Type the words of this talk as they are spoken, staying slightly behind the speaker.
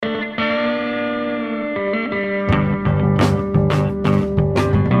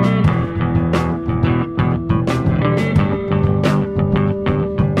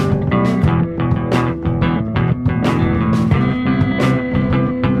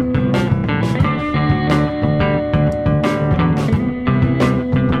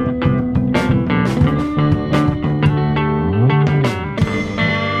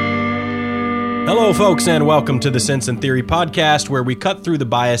folks, and welcome to the Sense and Theory podcast, where we cut through the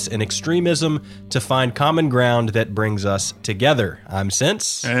bias and extremism to find common ground that brings us together. I'm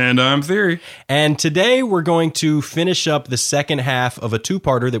Sense. And I'm Theory. And today we're going to finish up the second half of a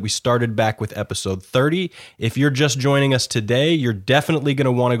two-parter that we started back with episode 30. If you're just joining us today, you're definitely going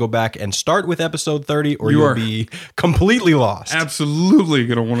to want to go back and start with episode 30, or you'll be completely lost. Absolutely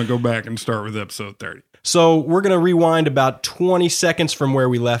going to want to go back and start with episode 30. So we're going to rewind about 20 seconds from where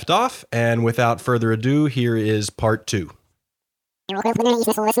we left off, and without further ado, here is part 2.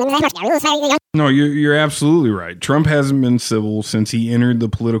 No, you're absolutely right. Trump hasn't been civil since he entered the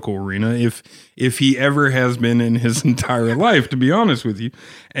political arena, if he ever has been in his entire life, to be honest with you.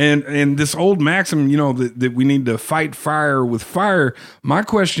 And this old maxim, that we need to fight fire with fire, my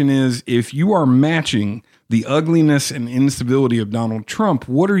question is, if you are matching the ugliness and instability of Donald Trump,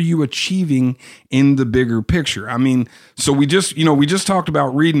 what are you achieving in the bigger picture? I mean, so we just talked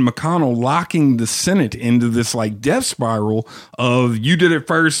about Reid and McConnell locking the Senate into this like death spiral of you did it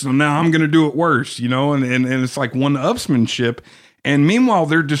first, so now I'm going to do it worse, and it's like one-upsmanship. And meanwhile,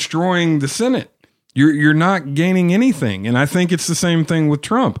 they're destroying the Senate. You're not gaining anything. And I think it's the same thing with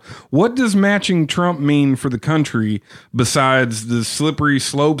Trump. What does matching Trump mean for the country besides the slippery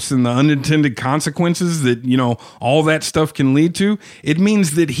slopes and the unintended consequences that, all that stuff can lead to? It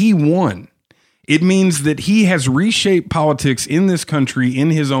means that he won. It means that he has reshaped politics in this country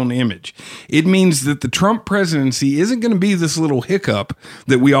in his own image. It means that the Trump presidency isn't going to be this little hiccup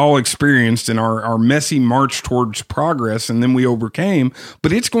that we all experienced in our messy march towards progress and then we overcame,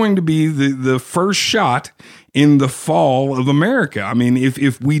 but it's going to be the first shot in the fall of America. I mean,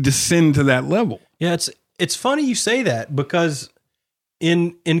 if we descend to that level. Yeah, it's funny you say that, because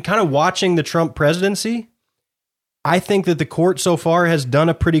in kind of watching the Trump presidency, I think that the court so far has done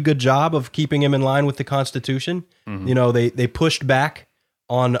a pretty good job of keeping him in line with the Constitution. Mm-hmm. They pushed back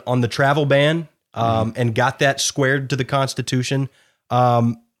on the travel ban and got that squared to the Constitution.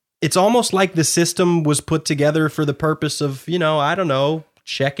 It's almost like the system was put together for the purpose of,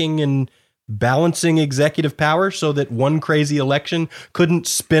 checking and balancing executive power so that one crazy election couldn't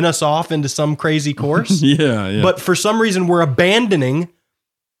spin us off into some crazy course. Yeah. But for some reason, we're abandoning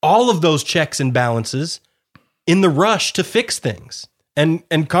all of those checks and balances in the rush to fix things.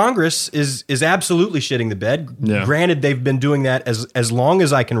 And Congress is absolutely shitting the bed. Yeah. Granted, they've been doing that as long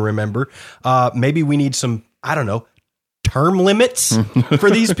as I can remember. Maybe we need some, term limits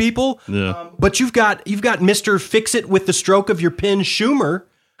for these people. Yeah. But you've got Mr. Fix It with the stroke of your pen Schumer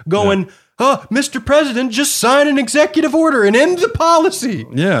going, Mr. President, just sign an executive order and end the policy.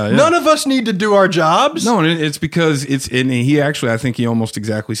 Yeah. None of us need to do our jobs. No, and it's because and he actually, I think he almost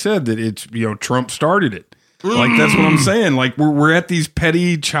exactly said that it's, Trump started it. Like, that's what I'm saying. Like, we're at these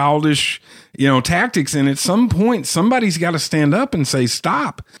petty, childish, tactics. And at some point, somebody's got to stand up and say,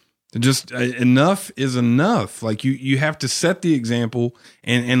 stop. Just enough is enough. Like, you have to set the example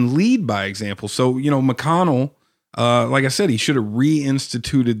and lead by example. So, McConnell, like I said, he should have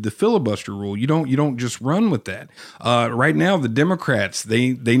reinstituted the filibuster rule. You don't just run with that. Right now, the Democrats,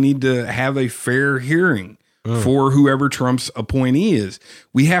 they need to have a fair hearing for whoever Trump's appointee is.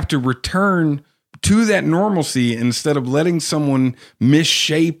 We have to return to that normalcy instead of letting someone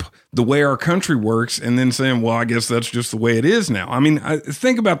misshape the way our country works and then saying, well, I guess that's just the way it is now. I mean,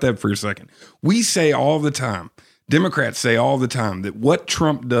 think about that for a second. We say all the time, Democrats say all the time that what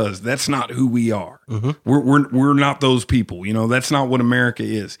Trump does, that's not who we are. Mm-hmm. We're not those people. That's not what America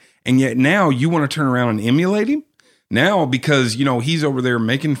is. And yet now you want to turn around and emulate him? Now, because, he's over there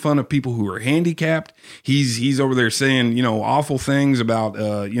making fun of people who are handicapped. He's over there saying, awful things about,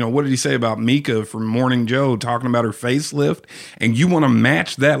 what did he say about Mika from Morning Joe talking about her facelift? And you want to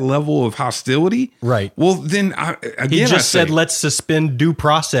match that level of hostility? Right. Well, then, he said, let's suspend due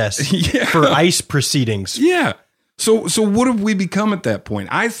process for ICE proceedings. Yeah. So what have we become at that point?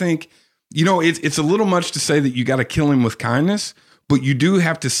 I think, it's a little much to say that you got to kill him with kindness. But you do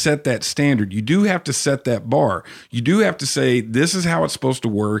have to set that standard. You do have to set that bar. You do have to say, this is how it's supposed to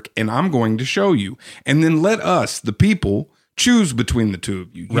work, and I'm going to show you. And then let us, the people, choose between the two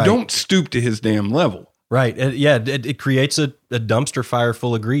of you. You don't stoop to his damn level. Right. It creates a dumpster fire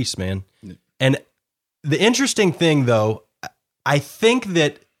full of grease, man. Yeah. And the interesting thing, though, I think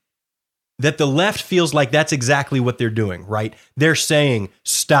that the left feels like that's exactly what they're doing, right? They're saying,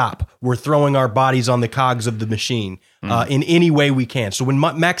 stop, we're throwing our bodies on the cogs of the machine in any way we can. So when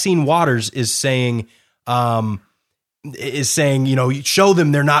Maxine Waters is saying, show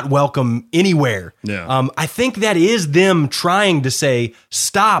them they're not welcome anywhere. Yeah. I think that is them trying to say,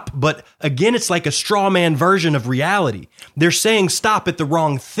 stop. But again, it's like a straw man version of reality. They're saying stop at the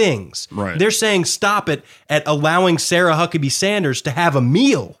wrong things. Right. They're saying stop at allowing Sarah Huckabee Sanders to have a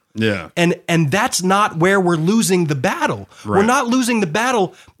meal. Yeah. And that's not where we're losing the battle. Right. We're not losing the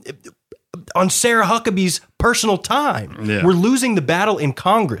battle on Sarah Huckabee's personal time. Yeah. We're losing the battle in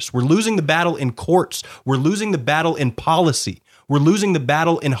Congress. We're losing the battle in courts. We're losing the battle in policy. We're losing the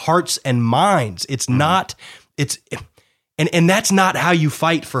battle in hearts and minds. It's not, and that's not how you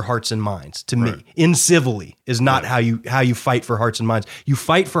fight for hearts and minds, to me. Incivilly is not how you fight for hearts and minds. You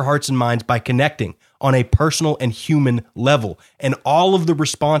fight for hearts and minds by connecting on a personal and human level. And all of the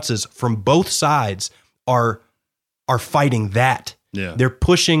responses from both sides are fighting that. Yeah. They're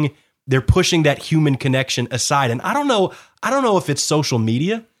pushing that human connection aside. And I don't know if it's social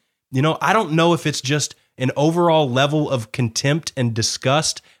media. I don't know if it's just an overall level of contempt and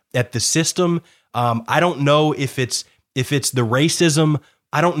disgust at the system. I don't know if it's the racism.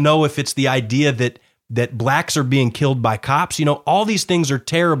 I don't know if it's the idea that blacks are being killed by cops. All these things are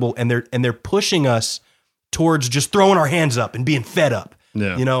terrible, and they're pushing us towards just throwing our hands up and being fed up.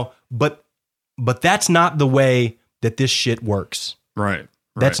 Yeah. But that's not the way that this shit works. Right.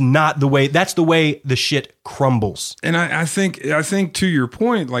 That's not the way. That's the way the shit crumbles. And I think to your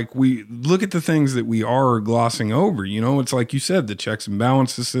point, like, we look at the things that we are glossing over. It's like you said, the checks and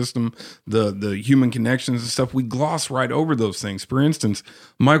balances system, the human connections and stuff. We gloss right over those things. For instance,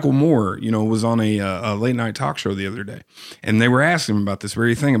 Michael Moore, was on a late night talk show the other day, and they were asking him about this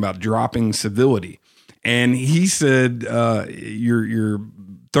very thing about dropping civility, and he said, "You're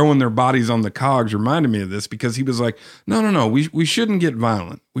throwing their bodies on the cogs," reminded me of this, because he was like, no, we shouldn't get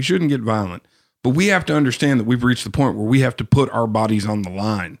violent. We shouldn't get violent. But we have to understand that we've reached the point where we have to put our bodies on the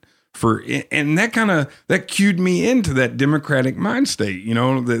line and that cued me into that democratic mind state,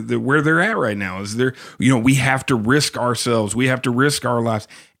 where they're at right now is we have to risk ourselves. We have to risk our lives.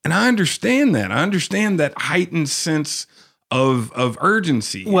 And I understand that. I understand that heightened sense of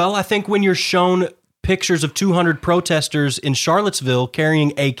urgency. Well, I think when you're shown pictures of 200 protesters in Charlottesville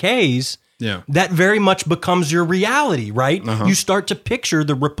carrying AKs, that very much becomes your reality, right? Uh-huh. You start to picture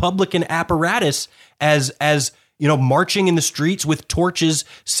the Republican apparatus as marching in the streets with torches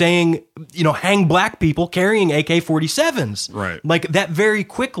saying, hang black people, carrying AK-47s. Right. Like, that very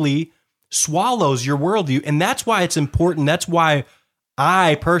quickly swallows your worldview. And that's why it's important. That's why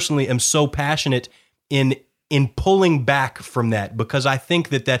I personally am so passionate in pulling back from that, because I think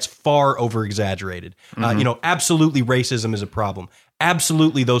that that's far over exaggerated. Absolutely racism is a problem.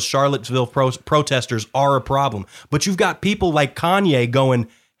 Absolutely those Charlottesville protesters are a problem. But you've got people like Kanye going,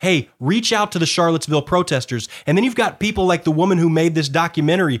 hey, reach out to the Charlottesville protesters. And then you've got people like the woman who made this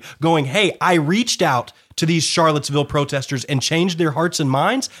documentary going, hey, I reached out to these Charlottesville protesters and changed their hearts and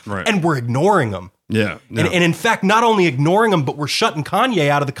minds, and we're ignoring them. Yeah. No. And in fact, not only ignoring them, but we're shutting Kanye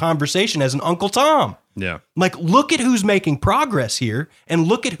out of the conversation as an Uncle Tom. Yeah. Like, look at who's making progress here and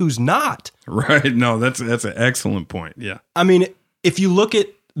look at who's not. Right. No, that's an excellent point. Yeah. I mean, if you look at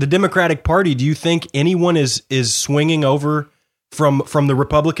the Democratic Party, do you think anyone is swinging over from the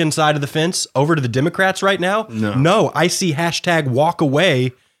Republican side of the fence over to the Democrats right now? No. I see hashtag walk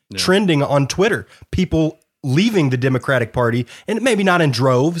away trending on Twitter. People leaving the Democratic Party, and maybe not in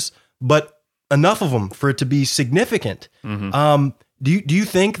droves, but enough of them for it to be significant. Mm-hmm. Do you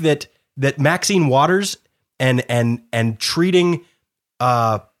think that Maxine Waters and treating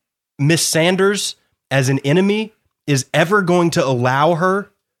Miss Sanders as an enemy is ever going to allow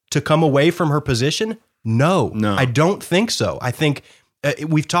her to come away from her position? No, I don't think so. I think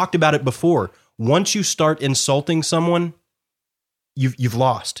we've talked about it before. Once you start insulting someone, you've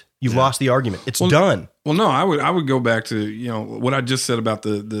lost. You've lost the argument. It's done. Well, no, I would go back to what I just said about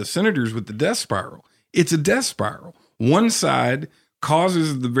the senators with the death spiral. It's a death spiral. One side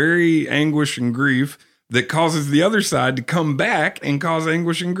causes the very anguish and grief that causes the other side to come back and cause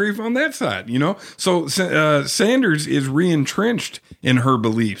anguish and grief on that side. So Sanders is re-entrenched in her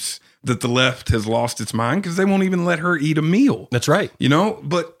beliefs that the left has lost its mind because they won't even let her eat a meal. That's right.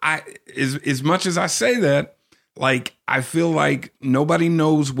 But as much as I say that, like, I feel like nobody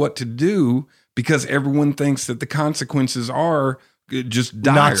knows what to do because everyone thinks that the consequences are just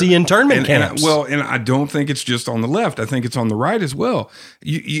dire. Nazi internment camps. And I don't think it's just on the left. I think it's on the right as well.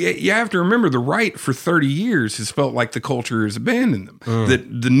 You have to remember, the right for 30 years has felt like the culture has abandoned them,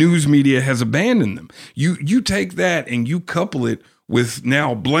 that the news media has abandoned them. You take that and you couple it with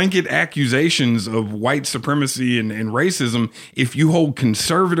now blanket accusations of white supremacy and racism if you hold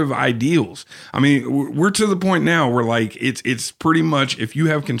conservative ideals. I mean, we're to the point now where, like, it's pretty much, if you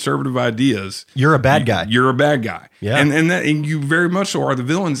have conservative ideas, you're a bad guy. You're a bad guy. Yeah. And you very much so are the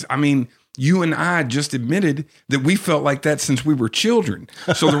villains. I mean, you and I just admitted that we felt like that since we were children.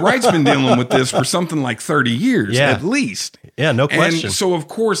 So the right's been dealing with this for something like 30 years at least. Yeah, no question. And so, of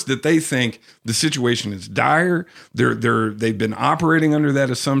course, that they think the situation is dire. They've been operating under that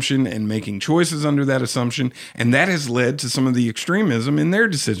assumption and making choices under that assumption, and that has led to some of the extremism in their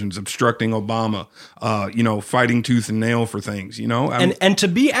decisions, obstructing Obama, fighting tooth and nail for things. And to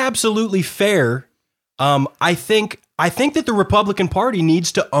be absolutely fair, I think that the Republican Party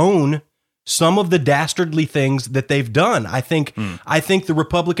needs to own some of the dastardly things that they've done. I think the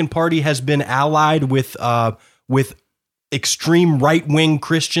Republican Party has been allied with extreme right-wing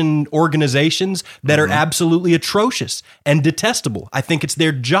Christian organizations that are absolutely atrocious and detestable. I think it's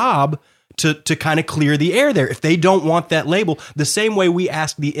their job to kind of clear the air there. If they don't want that label, the same way we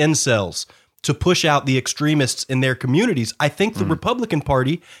ask the incels to push out the extremists in their communities, I think the Republican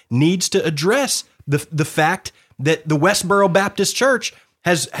Party needs to address the fact that the Westboro Baptist Church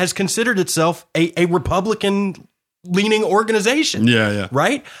has considered itself a Republican-leaning organization. Yeah.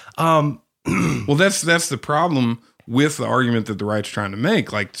 Right? Well, that's the problem with the argument that the right's trying to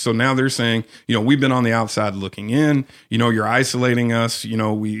make. Like, so now they're saying, we've been on the outside looking in, you're isolating us,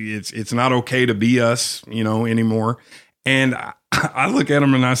 it's not okay to be us, anymore. And I look at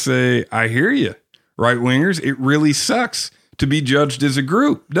them and I say, I hear you, right wingers. It really sucks to be judged as a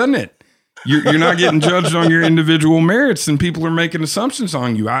group, doesn't it? You're not getting judged on your individual merits, and people are making assumptions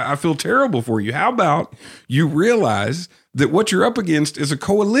on you. I feel terrible for you. How about you realize that what you're up against is a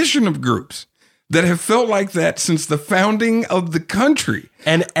coalition of groups that have felt like that since the founding of the country,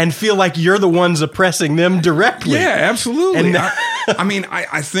 and feel like you're the ones oppressing them directly. Yeah, absolutely.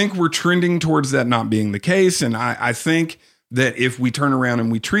 I think we're trending towards that not being the case, and I think that if we turn around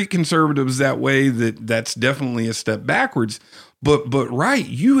and we treat conservatives that way, that's definitely a step backwards. But right,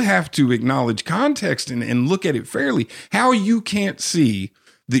 you have to acknowledge context and look at it fairly. How you can't see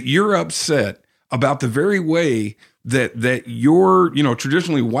that you're upset about the very way that your,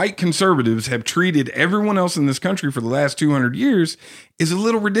 traditionally white conservatives have treated everyone else in this country for the last 200 years is a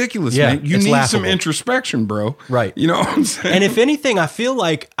little ridiculous, man. You need laughable. Some introspection, bro. Right. You know what I'm saying? And if anything, I feel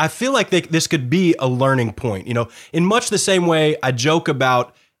like this could be a learning point, in much the same way I joke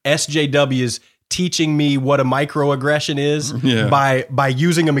about SJWs teaching me what a microaggression is by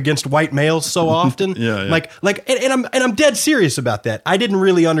using them against white males so often. And I'm dead serious about that. I didn't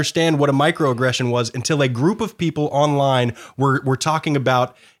really understand what a microaggression was until a group of people online were talking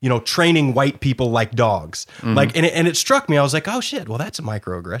about, training white people like dogs. And it struck me. I was like, oh shit, well that's a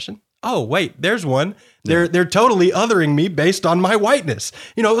microaggression. Oh wait, there's one. They're totally othering me based on my whiteness.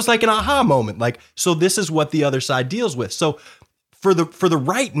 It was like an aha moment. Like, so this is what the other side deals with. So for the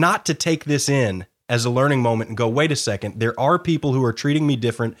right not to take this in as a learning moment and go, wait a second, there are people who are treating me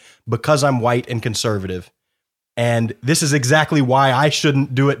different because I'm white and conservative. And this is exactly why I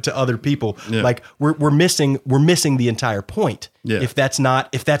shouldn't do it to other people. Yeah. Like we're missing the entire point. Yeah. If that's not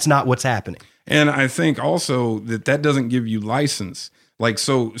what's happening. And I think also that doesn't give you license. Like,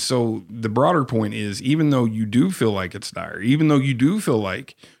 so the broader point is, even though you do feel like it's dire, even though you do feel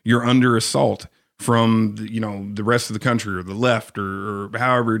like you're under assault from the rest of the country or the left or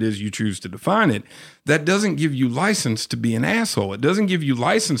however it is you choose to define it, that doesn't give you license to be an asshole. It doesn't give you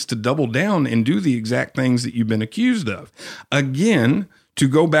license to double down and do the exact things that you've been accused of. Again, to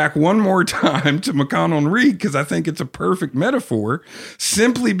go back one more time to McConnell and Reed, because I think it's a perfect metaphor,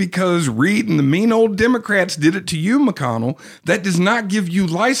 simply because Reed and the mean old Democrats did it to you, McConnell, that does not give you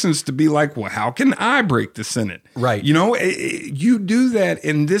license to be like, well, how can I break the Senate? Right. You do that,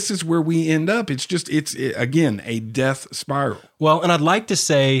 and this is where we end up. It's again, a death spiral. Well, and I'd like to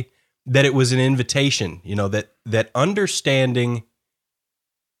say that it was an invitation, that understanding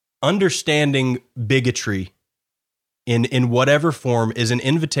bigotry in whatever form is an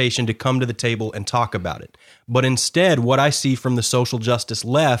invitation to come to the table and talk about it. But instead, what I see from the social justice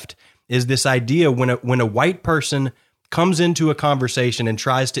left is this idea when a white person comes into a conversation and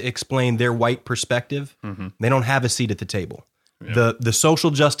tries to explain their white perspective, they don't have a seat at the table. Yeah. The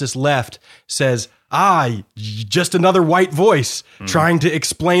social justice left says, just another white voice trying to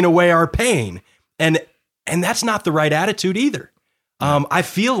explain away our pain. And that's not the right attitude either. I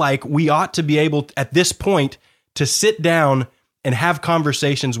feel like we ought to be able, at this point, to sit down and have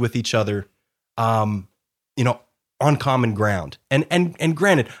conversations with each other, on common ground. And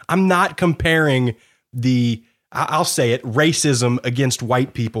granted, I'm not comparing I'll say it, racism against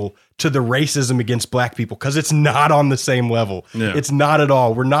white people to the racism against black people, because it's not on the same level. Yeah. It's not at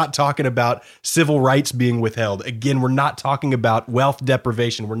all. We're not talking about civil rights being withheld. Again, we're not talking about wealth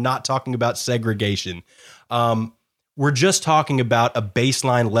deprivation. We're not talking about segregation. We're just talking about a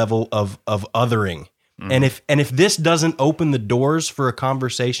baseline level of othering. And if this doesn't open the doors for a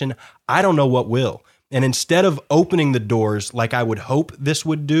conversation, I don't know what will. And instead of opening the doors like I would hope this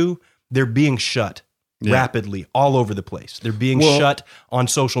would do, they're being shut. rapidly all over the place. They're being shut on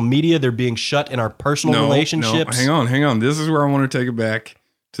social media. They're being shut in our personal relationships. No, hang on. This is where I want to take it back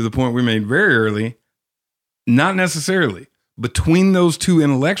to the point we made very early. Not necessarily. Between those two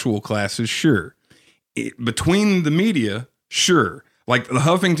intellectual classes, sure. Between the media, sure. Like the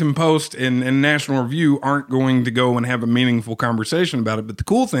Huffington Post and National Review aren't going to go and have a meaningful conversation about it. But the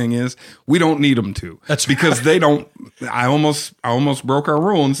cool thing is we don't need them to. That's because they don't. I almost broke our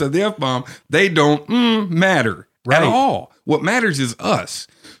rule and said the F-bomb. They don't matter at all. What matters is us.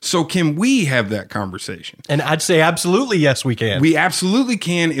 So can we have that conversation? And I'd say absolutely yes, we can. We absolutely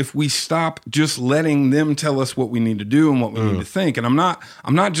can if we stop just letting them tell us what we need to do and what we need to think. And I'm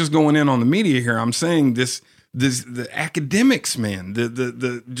not just going in on the media here. I'm saying the academics, man,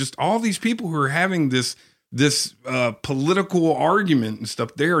 the just all these people who are having this political argument and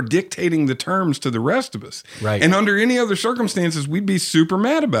stuff, they are dictating the terms to the rest of us. Right. And under any other circumstances, we'd be super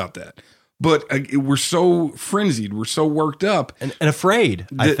mad about that. But we're so frenzied, we're so worked up. And afraid,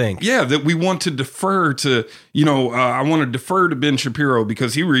 I think. Yeah, that we want to defer to, I want to defer to Ben Shapiro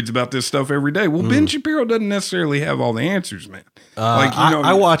because he reads about this stuff every day. Well, Ben Shapiro doesn't necessarily have all the answers, man.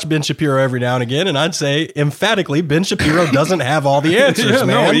 I watch Ben Shapiro every now and again, and I'd say emphatically, Ben Shapiro doesn't have all the answers, man.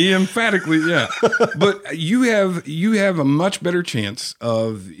 No, he emphatically, But you have a much better chance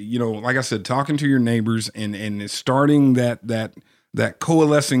of, like I said, talking to your neighbors and starting that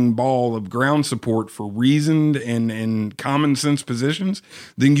coalescing ball of ground support for reasoned and common sense positions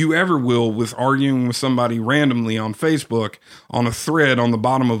than you ever will with arguing with somebody randomly on Facebook on a thread on the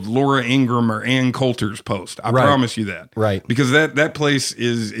bottom of Laura Ingraham or Ann Coulter's post. I promise you that. Right. Because that place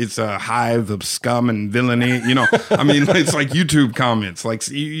it's a hive of scum and villainy. I mean, it's like YouTube comments. Like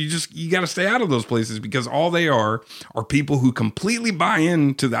you got to stay out of those places because all they are people who completely buy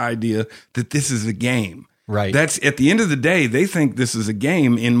into the idea that this is a game. Right. That's at the end of the day, they think this is a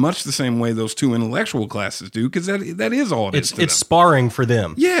game in much the same way those two intellectual classes do, because that is all it's sparring for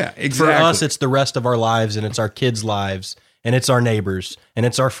them. Yeah, exactly. For us, it's the rest of our lives, and it's our kids' lives, and it's our neighbors, and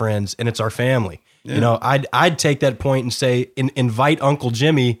it's our friends, and it's our family. Yeah. I'd take that point and say, invite Uncle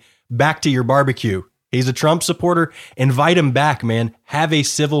Jimmy back to your barbecue. He's a Trump supporter. Invite him back, man. Have a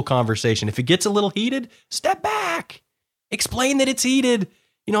civil conversation. If it gets a little heated, step back. Explain that it's heated.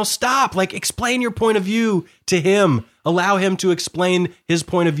 Stop, explain your point of view to him, allow him to explain his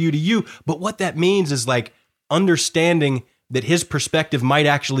point of view to you. But what that means is understanding that his perspective might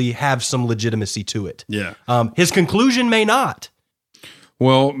actually have some legitimacy to it. Yeah. His conclusion may not.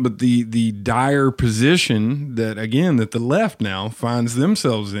 Well, but the dire position that the left now finds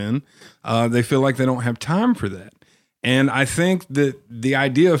themselves in, they feel like they don't have time for that. And I think that the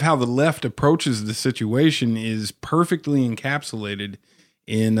idea of how the left approaches the situation is perfectly encapsulated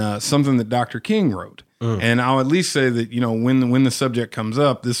in something that Dr. King wrote. And I'll at least say that, when the subject comes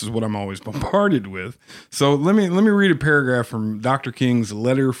up, this is what I'm always bombarded with. So let me read a paragraph from Dr. King's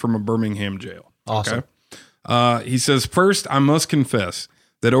letter from a Birmingham jail. Awesome. Okay? He says, "First, I must confess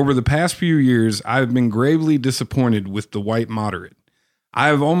that over the past few years, I have been gravely disappointed with the white moderate. I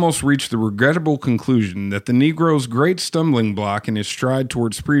have almost reached the regrettable conclusion that the Negro's great stumbling block in his stride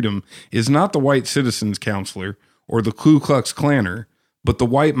towards freedom is not the white citizens counselor or the Ku Klux Klanner, but the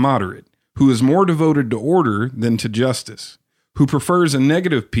white moderate, who is more devoted to order than to justice, who prefers a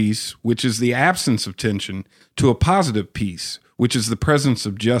negative peace, which is the absence of tension, to a positive peace, which is the presence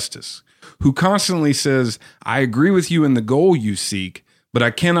of justice, who constantly says, 'I agree with you in the goal you seek, but I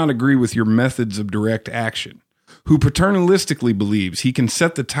cannot agree with your methods of direct action,' who paternalistically believes he can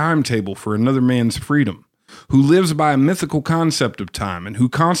set the timetable for another man's freedom, who lives by a mythical concept of time, and who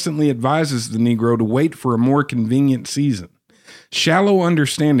constantly advises the Negro to wait for a more convenient season. Shallow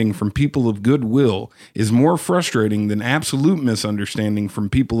understanding from people of goodwill is more frustrating than absolute misunderstanding from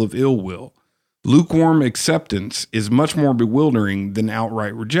people of ill will. Lukewarm acceptance is much more bewildering than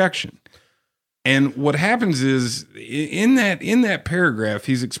outright rejection." And what happens is in that paragraph,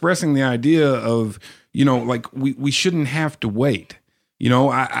 he's expressing the idea of, we shouldn't have to wait.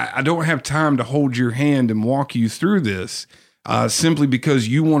 I don't have time to hold your hand and walk you through this. Simply because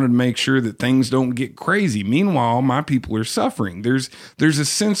you wanted to make sure that things don't get crazy. Meanwhile, my people are suffering. There's a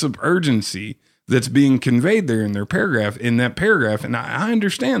sense of urgency that's being conveyed there in that paragraph, and I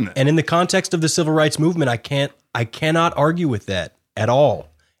understand that. And in the context of the civil rights movement, I cannot argue with that at all.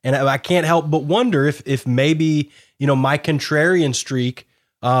 And I can't help but wonder if maybe, my contrarian streak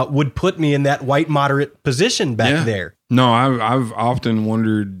would put me in that white moderate position back there. No, I've often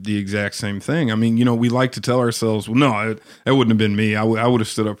wondered the exact same thing. I mean, we like to tell ourselves, well, no, that wouldn't have been me. I would have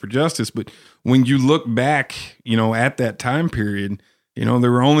stood up for justice. But when you look back, at that time period, You know,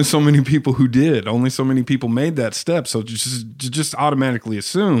 there were only so many people who did. Only so many people made that step. So just automatically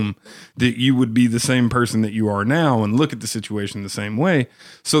assume that you would be the same person that you are now and look at the situation the same way.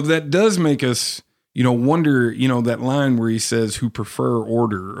 So that does make us, you know, wonder, you know, that line where he says who prefer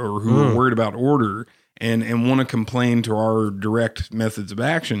order or who are worried about order and want to complain to our direct methods of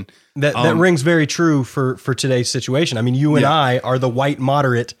action. That rings very true for today's situation. I mean, you and I are the white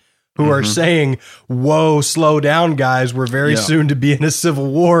moderate who are saying, whoa, slow down, guys. We're very soon to be in a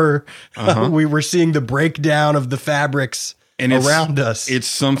civil war. We were seeing the breakdown of the fabrics around us. It's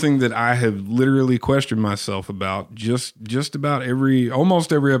something that I have literally questioned myself about just about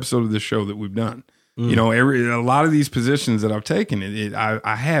almost every episode of this show that we've done. You know, a lot of these positions that I've taken,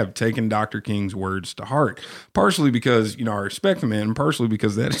 I have taken Dr. King's words to heart, partially because, you know, I respect the man, and partially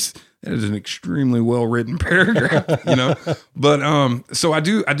because that is an extremely well written paragraph, you know. But so I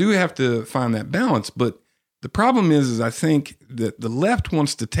do have to find that balance. But the problem is I think that the left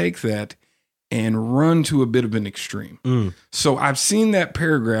wants to take that and run to a bit of an extreme. So I've seen that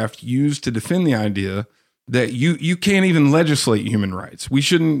paragraph used to defend the idea that you can't even legislate human rights. We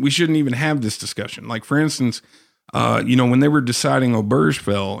shouldn't even have this discussion. Like, for instance, you know, when they were deciding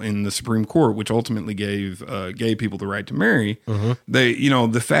Obergefell in the Supreme Court, which ultimately gave gay people the right to marry, they, you know,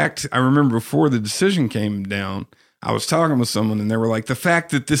 the fact, I remember before the decision came down, I was talking with someone and they were like, the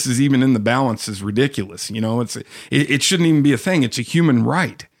fact that this is even in the balance is ridiculous. You know, it shouldn't even be a thing. It's a human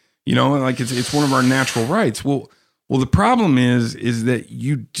right. You know, like it's one of our natural rights. Well, the problem is that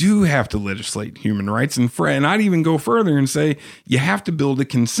you do have to legislate human rights, and I'd even go further and say you have to build a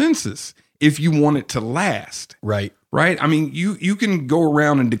consensus if you want it to last. Right. I mean, you can go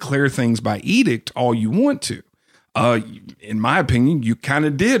around and declare things by edict all you want to. In my opinion, you kind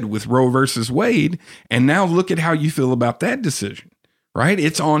of did with Roe versus Wade, and now look at how you feel about that decision. Right?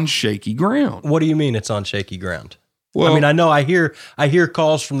 It's on shaky ground. What do you mean it's on shaky ground? Well, I mean, I know I hear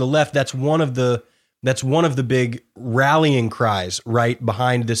calls from the left. That's one of the big rallying cries right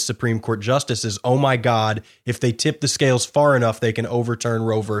behind this Supreme Court justice is, oh my God, if they tip the scales far enough, they can overturn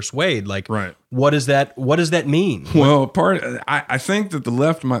Roe versus Wade. Like, right. What does that mean? Well, I think that the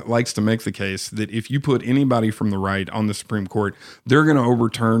left likes to make the case that if you put anybody from the right on the Supreme Court, they're going to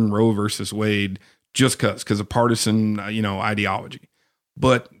overturn Roe versus Wade just because of partisan, you know, ideology.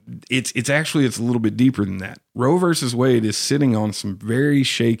 But it's a little bit deeper than that. Roe versus Wade is sitting on some very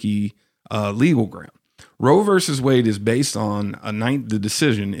shaky legal ground. Roe versus Wade is based on the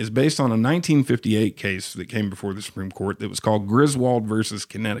decision is based on a 1958 case that came before the Supreme Court that was called Griswold versus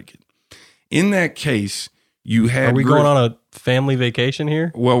Connecticut. In that case, you had. Are we going on a family vacation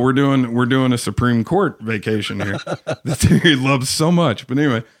here? Well, we're doing a Supreme Court vacation here that Terry loves so much. But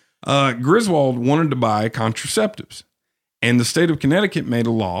anyway, Griswold wanted to buy contraceptives. And the state of Connecticut made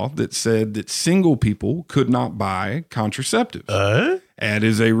a law that said that single people could not buy contraceptives. That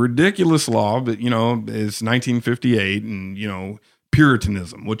is a ridiculous law, but, you know, it's 1958 and, you know,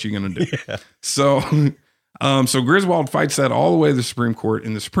 Puritanism. What you going to do? Yeah. So Griswold fights that all the way to the Supreme Court,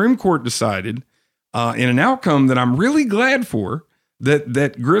 and the Supreme Court decided in an outcome that I'm really glad for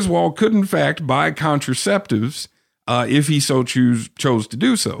that Griswold could, in fact, buy contraceptives if he so chose to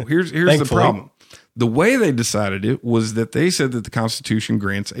do so. Here's the problem. The way they decided it was that they said that the Constitution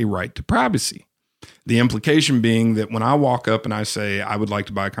grants a right to privacy. The implication being that when I walk up and I say I would like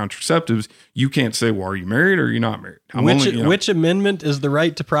to buy contraceptives, you can't say, well, are you married or are you not married? Which amendment is the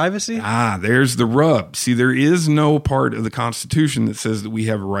right to privacy? There's the rub. See, there is no part of the Constitution that says that we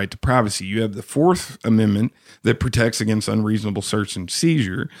have a right to privacy. You have the Fourth Amendment that protects against unreasonable search and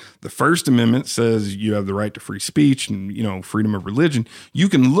seizure. The First Amendment says you have the right to free speech and, you know, freedom of religion. You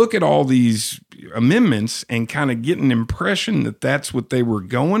can look at all these amendments and kind of get an impression that that's what they were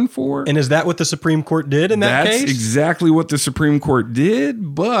going for. And is that what the Supreme Court did in that case? That's exactly what the Supreme Court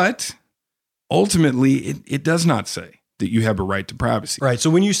did, but ultimately it does not say that you have a right to privacy. Right. So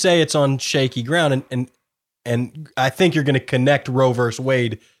when you say it's on shaky ground, and I think you're going to connect Roe versus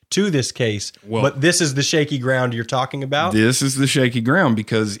Wade to this case, but this is the shaky ground you're talking about? This is the shaky ground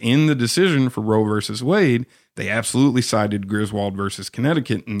because in the decision for Roe versus Wade, they absolutely cited Griswold versus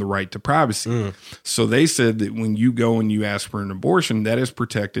Connecticut and the right to privacy. So they said that when you go and you ask for an abortion, that is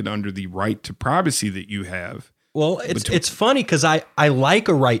protected under the right to privacy that you have. Well, it's funny because I like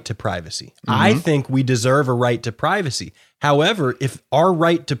a right to privacy. I think we deserve a right to privacy. However, if our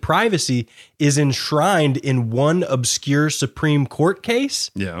right to privacy is enshrined in one obscure Supreme Court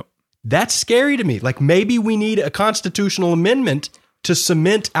case, that's scary to me. Like maybe we need a constitutional amendment to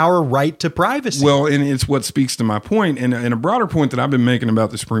cement our right to privacy. Well, and it's what speaks to my point, and a broader point that I've been making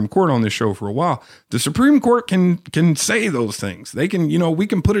about the Supreme Court on this show for a while. The Supreme Court can say those things. They can, you know, we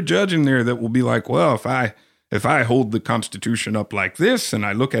can put a judge in there that will be like, well, If I hold the Constitution up like this and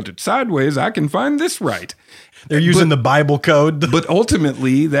I look at it sideways, I can find this right. They're using the Bible code. But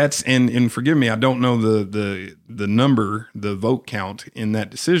ultimately, that's and forgive me, I don't know the number, the vote count in that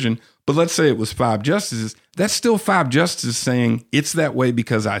decision. But let's say it was 5 justices. That's still 5 justices saying it's that way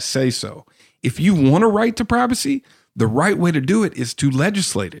because I say so. If you want a right to privacy, the right way to do it is to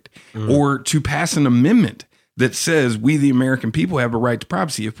legislate it or to pass an amendment that says we, the American people, have a right to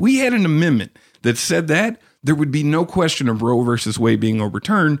privacy. If we had an amendment that said that, there would be no question of Roe versus Wade being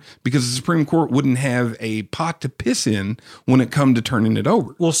overturned because the Supreme Court wouldn't have a pot to piss in when it come to turning it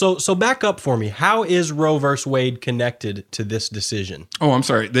over. Well, so back up for me. How is Roe versus Wade connected to this decision? Oh, I'm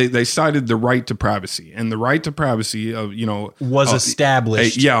sorry. They cited the right to privacy, and the right to privacy of was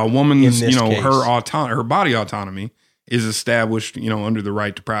established. A woman's in this case. her body autonomy is established under the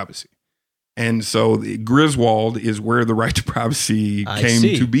right to privacy. And so Griswold is where the right to privacy came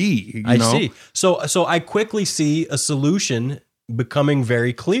to be. I see. So I quickly see a solution becoming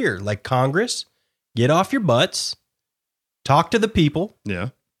very clear. Like, Congress, get off your butts, talk to the people.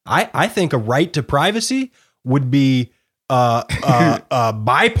 Yeah. I think a right to privacy would be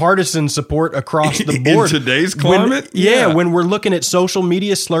bipartisan support across the board. In today's climate? When we're looking at social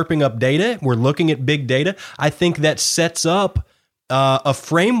media slurping up data, we're looking at big data. I think that sets up a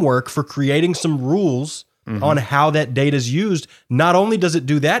framework for creating some rules on how that data is used. Not only does it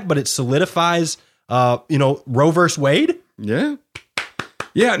do that, but it solidifies, Roe versus Wade. Yeah.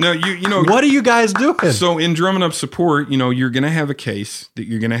 Yeah. No, what are you guys doing? So in drumming up support, you're going to have a case that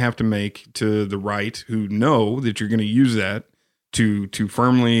you're going to have to make to the right who know that you're going to use that to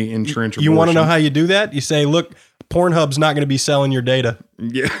firmly entrench abortion. You want to know how you do that? You say, look, Pornhub's not going to be selling your data.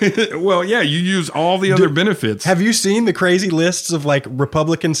 Yeah. Well, yeah, you use all the other benefits. Have you seen the crazy lists of like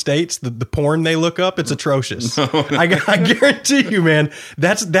Republican states, the porn they look up? It's atrocious. No. I guarantee you, man,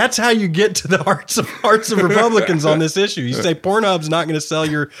 that's how you get to the hearts of Republicans on this issue. You say Pornhub's not going to sell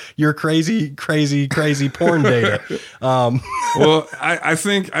your crazy porn data. Well, I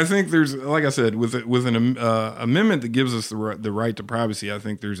think there's, like I said, with an amendment that gives us the right to privacy, I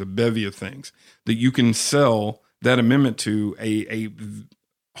think there's a bevy of things that you can sell that amendment to a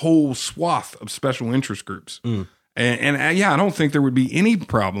whole swath of special interest groups. And I don't think there would be any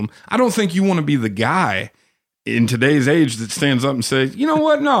problem. I don't think you want to be the guy in today's age that stands up and says, you know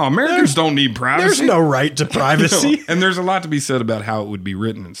what? No, Americans don't need privacy. There's no right to privacy. And there's a lot to be said about how it would be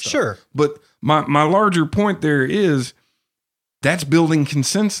written and stuff. Sure. But my larger point there is that's building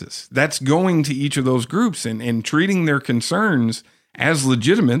consensus. That's going to each of those groups and treating their concerns as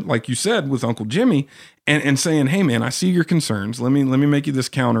legitimate, like you said with Uncle Jimmy, and saying, "Hey, man, I see your concerns. Let me make you this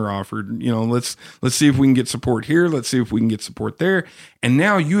counter offer. Let's see if we can get support here. Let's see if we can get support there." And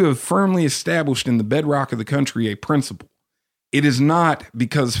now you have firmly established in the bedrock of the country a principle. It is not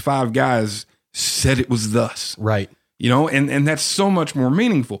because 5 guys said it was thus, right? And that's so much more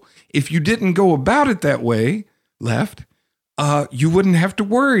meaningful. If you didn't go about it that way, left, you wouldn't have to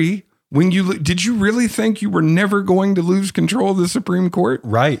worry. Did you really think you were never going to lose control of the Supreme Court?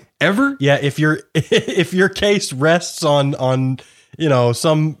 Right. Ever? Yeah. If your case rests on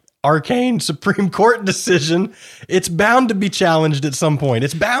some arcane Supreme Court decision, it's bound to be challenged at some point.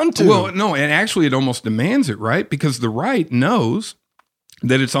 It's bound to. Well, no, and actually it almost demands it, right? Because the right knows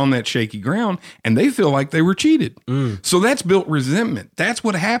that it's on that shaky ground and they feel like they were cheated. So that's built resentment. That's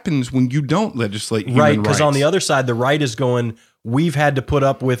what happens when you don't legislate human rights. Right, because on the other side, the right is going, we've had to put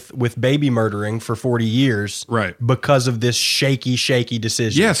up with baby murdering for 40 years, right, because of this shaky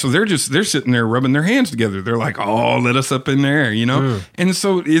decision. Yeah, so they're sitting there rubbing their hands together. They're like, "Oh, let us up in there," And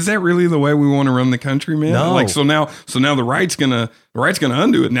so, is that really the way we want to run the country, man? No. Like, so now the right's gonna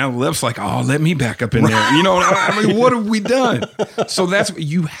undo it. Now the left's like, "Oh, let me back up in there." I mean, what have we done? So that's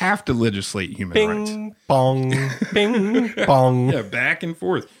you have to legislate human rights. Ping pong, ping pong. Yeah, back and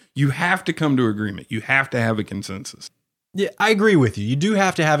forth. You have to come to agreement. You have to have a consensus. Yeah, I agree with you. You do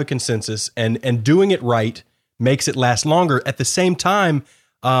have to have a consensus, and doing it right makes it last longer. At the same time,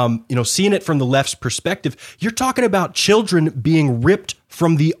 seeing it from the left's perspective, you're talking about children being ripped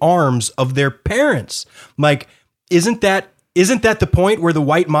from the arms of their parents. Like, isn't that the point where the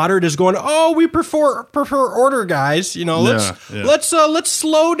white moderate is going, "Oh, we prefer order, guys. Let's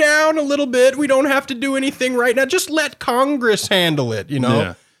slow down a little bit. We don't have to do anything right now. Just let Congress handle it."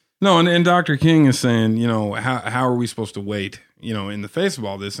 Yeah. No, and Dr. King is saying, how are we supposed to wait, in the face of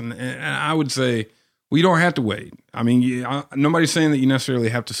all this? And I would say, we don't have to wait. I mean, nobody's saying that you necessarily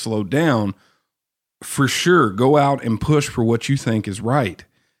have to slow down. For sure, go out and push for what you think is right.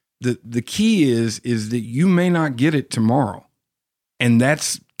 The key is that you may not get it tomorrow. And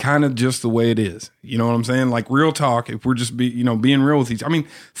that's kind of just the way it is. You know what I'm saying? Like real talk, if we're just being real with each. I mean,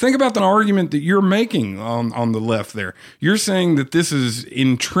 think about the argument that you're making on the left there. You're saying that this is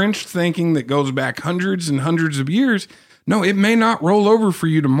entrenched thinking that goes back hundreds and hundreds of years. No, it may not roll over for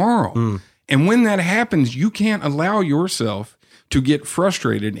you tomorrow. And when that happens, you can't allow yourself to get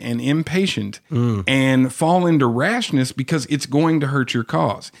frustrated and impatient and fall into rashness, because it's going to hurt your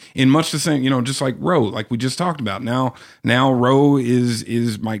cause. In much the same, just like Roe, like we just talked about. Now Roe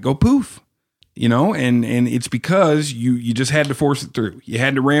might go poof, and it's because you just had to force it through. You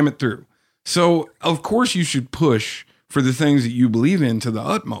had to ram it through. So of course you should push for the things that you believe in to the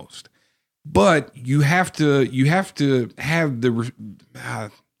utmost, but you have to have the.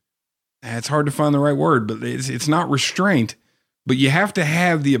 It's hard to find the right word, but it's not restraint. But you have to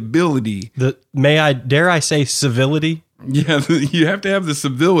have the ability. Dare I say civility? Yeah, you have to have the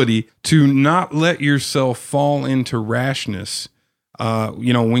civility to not let yourself fall into rashness,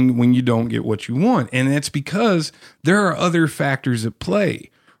 when you don't get what you want. And that's because there are other factors at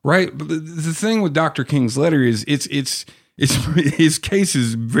play, right? But the thing with Dr. King's letter is it's his case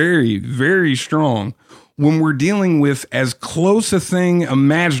is very, very strong when we're dealing with as close a thing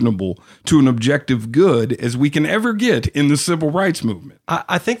imaginable to an objective good as we can ever get in the civil rights movement.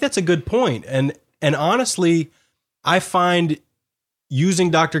 I think that's a good point. And honestly, I find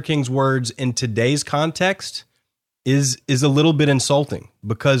using Dr. King's words in today's context is a little bit insulting,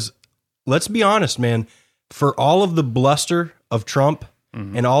 because let's be honest, man, for all of the bluster of Trump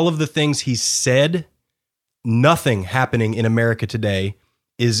and all of the things he said, nothing happening in America today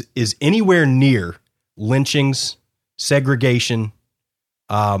is anywhere near lynchings, segregation.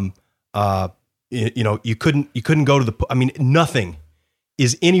 You couldn't go to nothing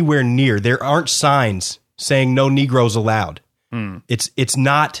is anywhere near. There aren't signs saying no Negroes allowed. It's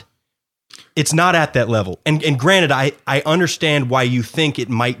not at that level. And granted, I understand why you think it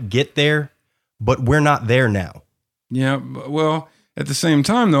might get there, but we're not there now. Yeah. Well, at the same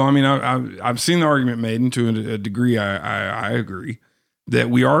time though, I mean, I've seen the argument made, and to a degree, I agree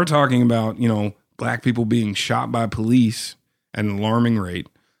that we are talking about, Black people being shot by police at an alarming rate.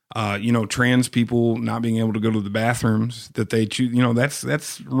 Trans people not being able to go to the bathrooms that they choose.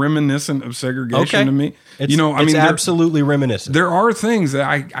 That's reminiscent of segregation to me. It's absolutely reminiscent. There are things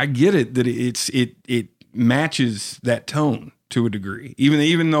that I get it, that it matches that tone to a degree.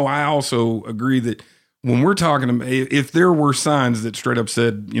 Even though I also agree that when we're talking about, if there were signs that straight up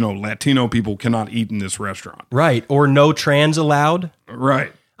said, Latino people cannot eat in this restaurant. Right. Or no trans allowed.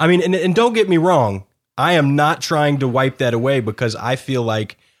 Right. I mean, and don't get me wrong, I am not trying to wipe that away, because I feel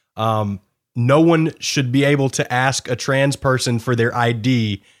like no one should be able to ask a trans person for their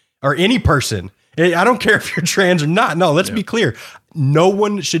ID, or any person. I don't care if you're trans or not. No, let's be clear. No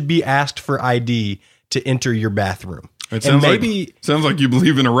one should be asked for ID to enter your bathroom. It sounds like you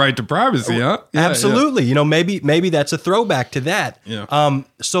believe in a right to privacy, huh? Yeah, absolutely. Yeah. Maybe that's a throwback to that. Yeah.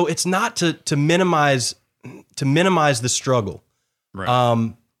 So it's not to minimize the struggle.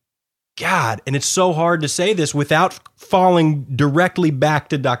 Right. God, and it's so hard to say this without falling directly back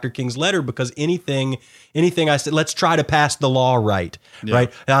to Dr. King's letter, because anything I said, let's try to pass the law right.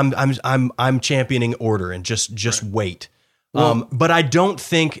 I'm championing order and just wait. Well, but I don't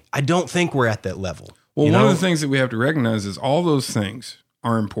think we're at that level. Well, one of the things that we have to recognize is all those things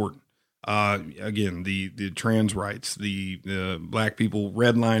are important. Again, the trans rights, the Black people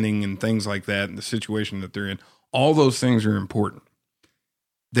redlining and things like that, and the situation that they're in, all those things are important.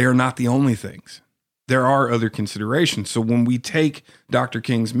 They are not the only things. There are other considerations. So when we take Dr.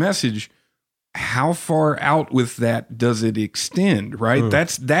 King's message, how far out with that does it extend, right?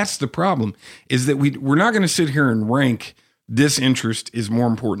 That's the problem, is that we're not going to sit here and rank this interest is more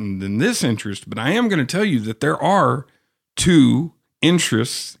important than this interest, but I am going to tell you that there are two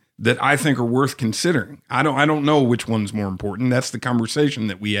interests that I think are worth considering. I don't know which one's more important. That's the conversation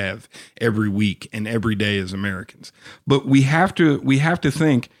that we have every week and every day as Americans. But we have to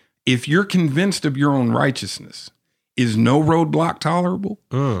think, if you're convinced of your own righteousness, is no roadblock tolerable?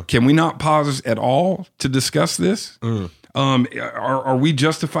 Can we not pause at all to discuss this? Are we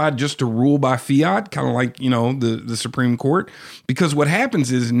justified just to rule by fiat, kind of like, the Supreme Court? Because what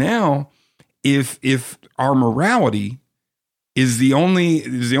happens is now, if our morality is the only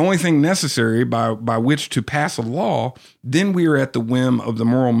thing necessary by which to pass a law, then we are at the whim of the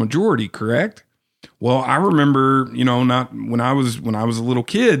moral majority, correct? Well, I remember, not when I was a little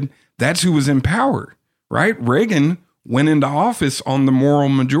kid, that's who was in power, right? Reagan went into office on the moral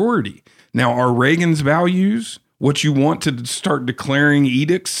majority. Now, are Reagan's values what you want to start declaring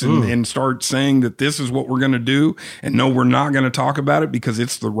edicts and start saying that this is what we're going to do, and no, we're not going to talk about it because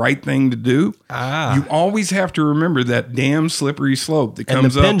it's the right thing to do. You always have to remember that damn slippery slope that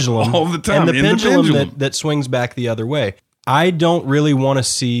comes up all the time. And the pendulum that swings back the other way. I don't really want to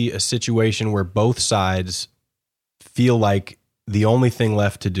see a situation where both sides feel like the only thing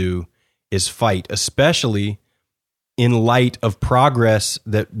left to do is fight, especially in light of progress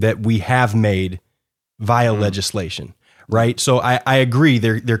that we have made via legislation, right? So I agree.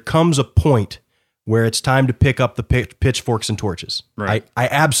 There comes a point where it's time to pick up the pitchforks and torches. Right. I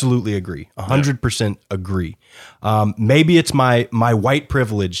absolutely agree. 100% agree. Maybe it's my white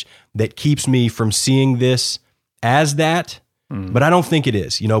privilege that keeps me from seeing this as that, but I don't think it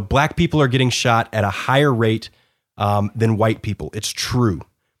is. You know, black people are getting shot at a higher rate than white people. It's true.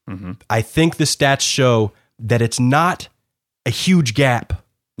 I think the stats show that it's not a huge gap.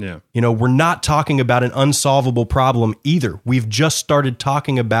 Yeah. You know, we're not talking about an unsolvable problem either. We've just started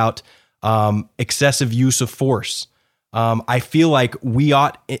talking about excessive use of force. I feel like we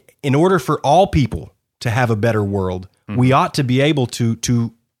ought, in order for all people to have a better world, we ought to be able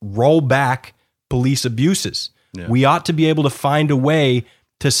to roll back police abuses. Yeah. We ought to be able to find a way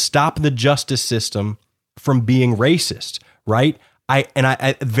to stop the justice system from being racist, right?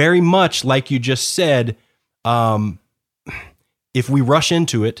 I very much, like you just said, if we rush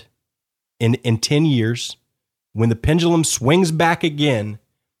into it in 10 years, when the pendulum swings back again,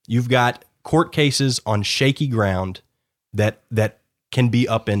 you've got court cases on shaky ground that can be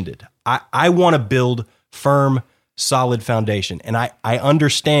upended. I want to build firm, solid foundation. And I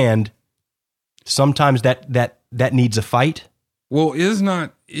understand sometimes that needs a fight. Well, is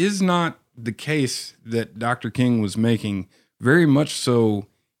not the case that Dr. King was making very much so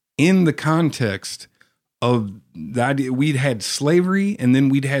in the context of the idea we'd had slavery and then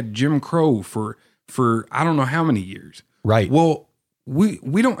we'd had Jim Crow for I don't know how many years. Right. Well,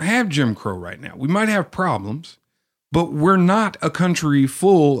 we don't have Jim Crow right now. We might have problems, but we're not a country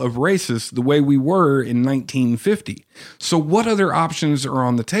full of racists the way we were in 1950. So what other options are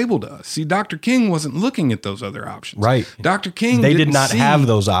on the table to us? See, Dr. King wasn't looking at those other options. Right. Dr. King did not have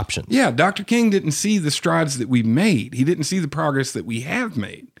those options. Yeah, Dr. King didn't see the strides that we made. He didn't see the progress that we have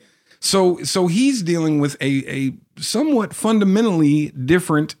made. So he's dealing with a somewhat fundamentally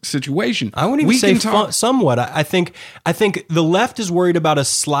different situation. I wouldn't even say somewhat. I think the left is worried about us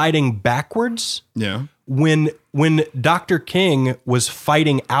sliding backwards. Yeah. When Dr. King was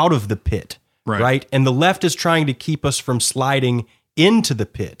fighting out of the pit, right? And the left is trying to keep us from sliding into the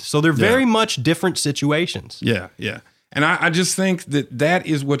pit. So they're very much different situations. Yeah, yeah. And I just think that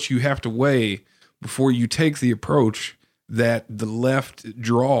is what you have to weigh before you take the approach that the left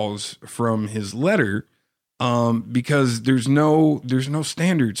draws from his letter, because there's no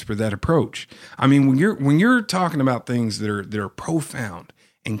standards for that approach. I mean, when you're talking about things that are profound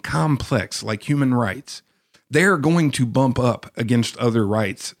and complex, like human rights, they're going to bump up against other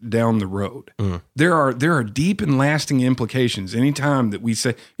rights down the road. There are deep and lasting implications anytime that we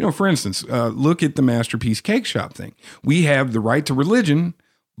say, you know, for instance, look at the Masterpiece Cake Shop thing. We have the right to religion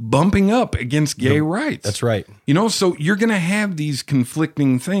bumping up against gay rights. That's right. You know, so you're going to have these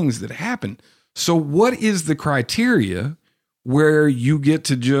conflicting things that happen. So what is the criteria where you get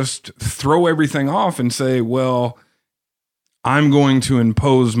to just throw everything off and say, well, I'm going to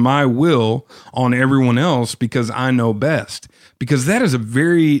impose my will on everyone else because I know best? Because that is a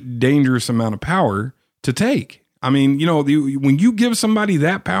very dangerous amount of power to take. I mean, you know, when you give somebody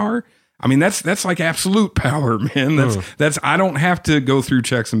that power, I mean, that's like absolute power, man. That's I don't have to go through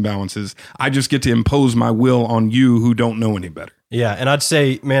checks and balances. I just get to impose my will on you who don't know any better. Yeah, and I'd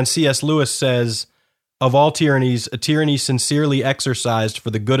say, man, C.S. Lewis says, of all tyrannies, a tyranny sincerely exercised for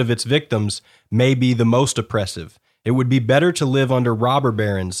the good of its victims may be the most oppressive. It would be better to live under robber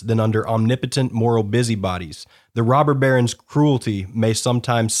barons than under omnipotent moral busybodies. The robber baron's cruelty may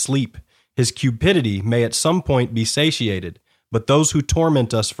sometimes sleep. His cupidity may at some point be satiated. But those who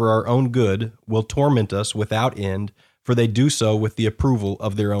torment us for our own good will torment us without end, for they do so with the approval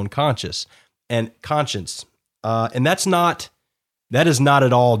of their own conscience. And that is not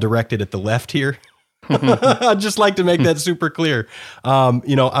at all directed at the left here. I'd just like to make that super clear.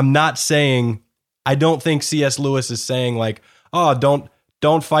 You know, I'm not saying, I don't think C.S. Lewis is saying like, oh,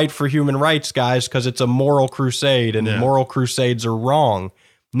 don't fight for human rights, guys, because it's a moral crusade and moral crusades are wrong.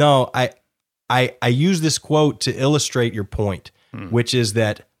 No, I use this quote to illustrate your point, which is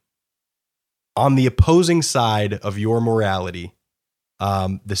that on the opposing side of your morality,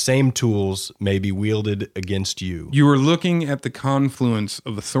 the same tools may be wielded against you. You are looking at the confluence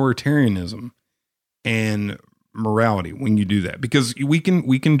of authoritarianism and morality when you do that, because we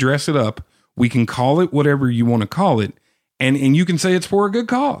can dress it up We can call it whatever you want to call it, and you can say it's for a good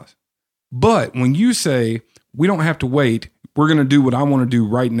cause. But when you say we don't have to wait, we're going to do what I want to do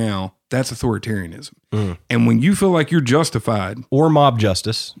right now, that's authoritarianism. And when you feel like you're justified, or mob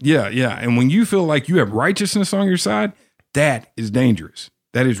justice. yeah. And when you feel like you have righteousness on your side, that is dangerous.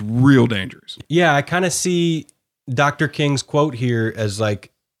 That is real dangerous. Yeah, I kind of see Dr. King's quote here as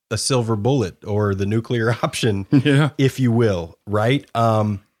like a silver bullet or the nuclear option, Yeah. if you will, right?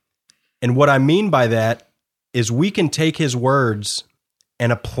 And what I mean by that is we can take his words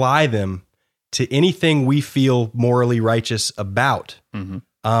and apply them to anything we feel morally righteous about.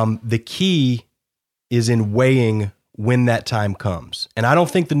 The key is in weighing when that time comes. And I don't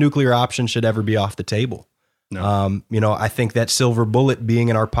think the nuclear option should ever be off the table. No. I think that silver bullet being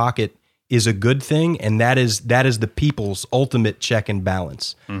in our pocket is a good thing, and that is the people's ultimate check and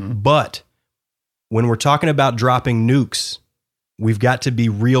balance. But when we're talking about dropping nukes, we've got to be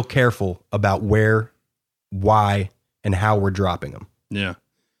real careful about where, why, and how we're dropping them. Yeah.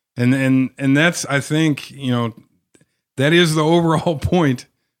 And that's, I think, that is the overall point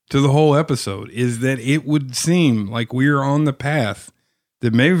to the whole episode, is that it would seem like we are on the path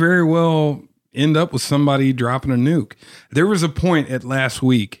that may very well end up with somebody dropping a nuke. There was a point at last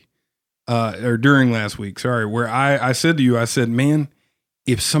week, or during last week, sorry, where I said to you, I said, man,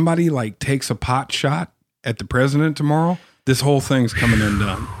 if somebody like takes a pot shot at the president tomorrow, this whole thing's coming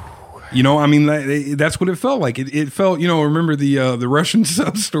undone. That's what it felt like. It felt, remember the Russian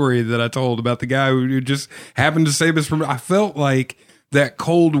sub story that I told about the guy who just happened to save us from, I felt like that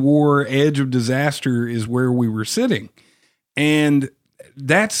Cold War edge of disaster is where we were sitting. And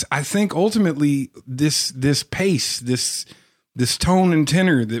that's, I think, ultimately this pace, this tone and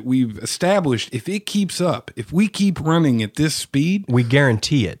tenor that we've established, if it keeps up, if we keep running at this speed, we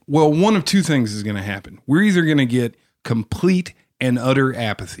guarantee it. Well, one of two things is going to happen. We're either going to get complete and utter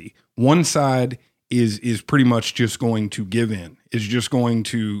apathy. One side is pretty much just going to give in. Is just going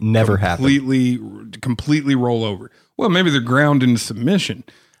to never completely roll over. Well, maybe they're ground into submission.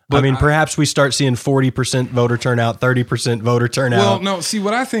 But perhaps we start seeing 40% voter turnout, 30% voter turnout. Well, no, see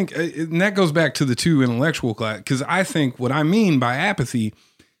what I think, and that goes back to the two intellectual class, because I think what I mean by apathy,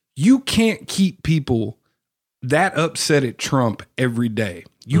 you can't keep people that upset at Trump every day.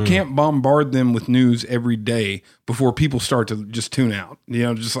 You can't bombard them with news every day before people start to just tune out.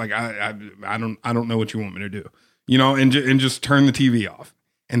 Just like I don't know what you want me to do. And just turn the TV off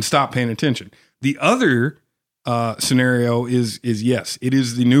and stop paying attention. The other scenario is yes, it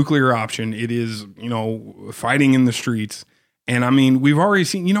is the nuclear option. It is fighting in the streets. And we've already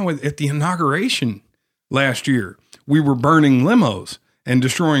seen at the inauguration last year, we were burning limos and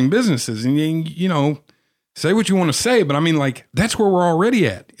destroying businesses. And say what you want to say, but that's where we're already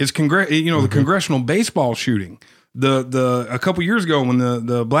at. It's the congressional baseball shooting. A couple years ago when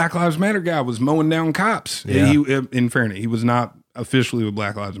the Black Lives Matter guy was mowing down cops. Yeah. In fairness, he was not officially with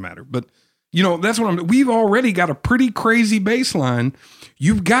Black Lives Matter, but that's what we've already got a pretty crazy baseline.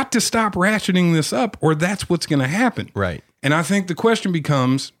 You've got to stop ratcheting this up, or that's what's going to happen. Right. And I think the question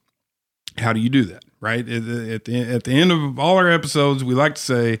becomes, how do you do that? Right. At the end of all our episodes, we like to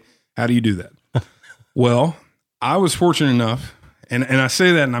say, how do you do that? Well, I was fortunate enough, and I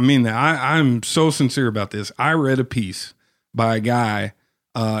say that and I mean that. I'm so sincere about this. I read a piece by a guy,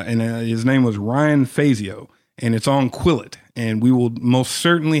 and his name was Ryan Fazio, and it's on Quillette, and we will most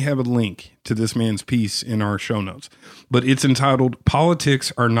certainly have a link to this man's piece in our show notes. But it's entitled,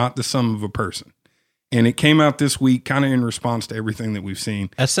 "Politics Are Not the Sum of a Person." And it came out this week kind of in response to everything that we've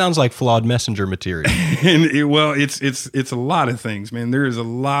seen. That sounds like flawed messenger material. And it's a lot of things, man. There is a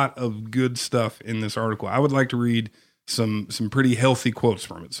lot of good stuff in this article. I would like to read some pretty healthy quotes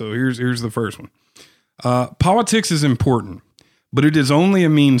from it. So here's the first one. Politics is important, but it is only a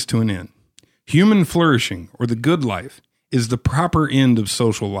means to an end. Human flourishing, or the good life, is the proper end of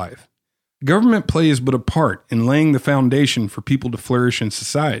social life. Government plays but a part in laying the foundation for people to flourish in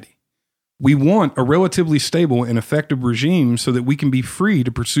society. We want a relatively stable and effective regime so that we can be free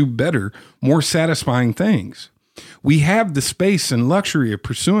to pursue better, more satisfying things. We have the space and luxury of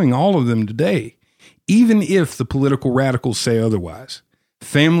pursuing all of them today, even if the political radicals say otherwise.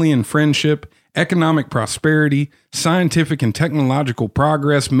 Family and friendship, economic prosperity, scientific and technological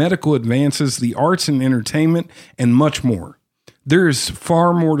progress, medical advances, the arts and entertainment, and much more. There is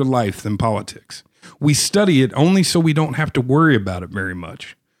far more to life than politics. We study it only so we don't have to worry about it very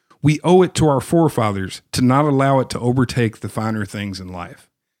much. We owe it to our forefathers to not allow it to overtake the finer things in life.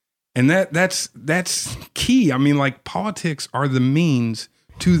 And that's key. Politics are the means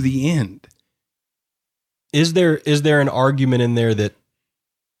to the end. Is there an argument in there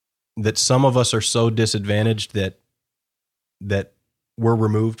that some of us are so disadvantaged that we're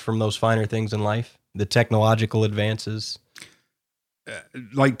removed from those finer things in life, the technological advances?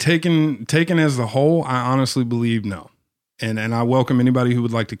 Like taken as the whole, I honestly believe no. And I welcome anybody who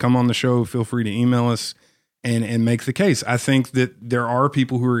would like to come on the show. Feel free to email us and make the case. I think that there are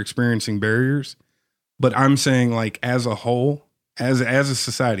people who are experiencing barriers, but I'm saying like as a whole, as a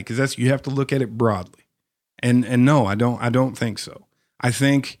society, because that's, you have to look at it broadly. And no, I don't think so. I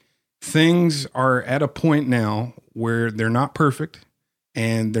think things are at a point now where they're not perfect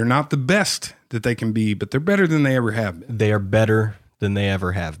and they're not the best that they can be, but they're better than they ever have been. They are better than they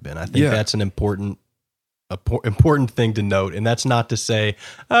ever have been. I think that's an important thing to note. And that's not to say,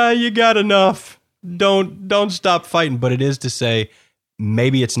 you got enough. Don't stop fighting. But it is to say,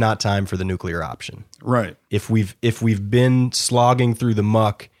 maybe it's not time for the nuclear option. Right. If we've been slogging through the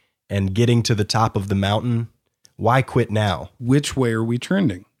muck and getting to the top of the mountain, why quit now? Which way are we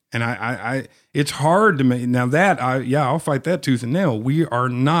trending? And I it's hard to make now that I'll fight that tooth and nail. We are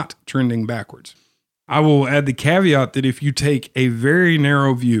not trending backwards. I will add the caveat that if you take a very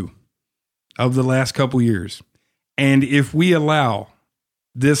narrow view of the last couple years, and if we allow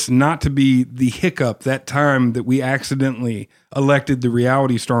this not to be the hiccup, that time that we accidentally elected the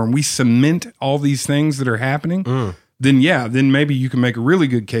reality star and we cement all these things that are happening, then maybe you can make a really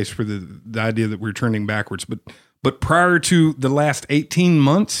good case for the idea that we're trending backwards. But prior to the last 18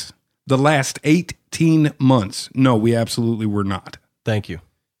 months, no, we absolutely were not. Thank you.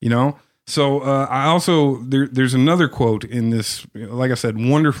 You know? So I also, there's another quote in this, like I said,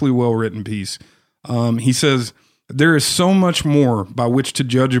 wonderfully well-written piece. He says, "There is so much more by which to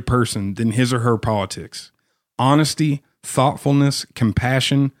judge a person than his or her politics. Honesty, thoughtfulness,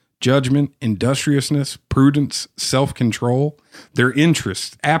 compassion, judgment, industriousness, prudence, self-control, their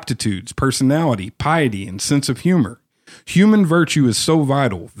interests, aptitudes, personality, piety, and sense of humor. Human virtue is so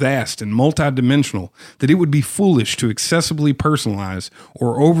vital, vast, and multidimensional that it would be foolish to excessively personalize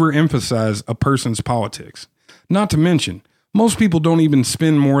or overemphasize a person's politics. Not to mention, most people don't even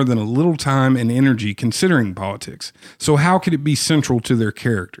spend more than a little time and energy considering politics, so how could it be central to their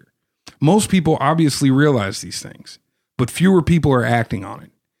character? Most people obviously realize these things, but fewer people are acting on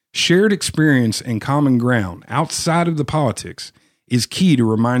it. Shared experience and common ground outside of the politics is key to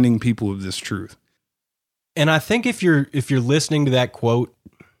reminding people of this truth." And I think if you're listening to that quote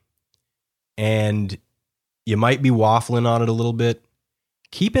and you might be waffling on it a little bit,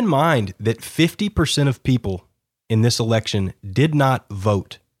 keep in mind that 50% of people in this election did not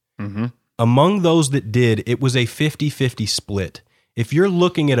vote. Mm-hmm. Among those that did, it was a 50-50 split. If you're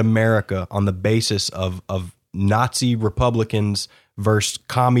looking at America on the basis of Nazi Republicans versus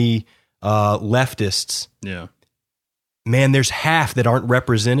commie leftists, man, there's half that aren't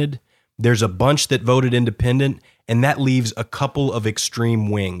represented. There's a bunch that voted independent, and that leaves a couple of extreme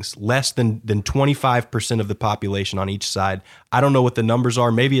wings, less than 25% of the population on each side. I don't know what the numbers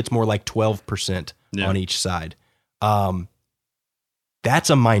are. Maybe it's more like 12% on each side. That's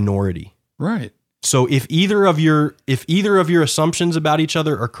a minority. Right. So if either of your assumptions about each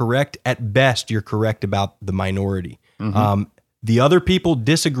other are correct, at best you're correct about the minority. Mm-hmm. The other people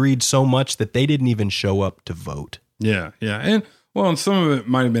disagreed so much that they didn't even show up to vote. Yeah. And some of it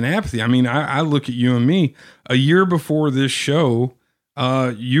might have been apathy. I mean, I look at you and me. A year before this show,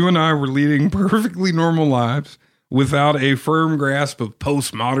 you and I were leading perfectly normal lives without a firm grasp of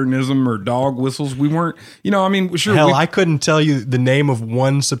postmodernism or dog whistles. We weren't, sure. Hell, I couldn't tell you the name of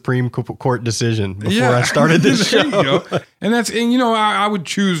one Supreme Court decision before I started this show. You go. And I would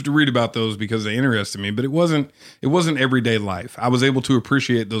choose to read about those because they interested me, but it wasn't everyday life. I was able to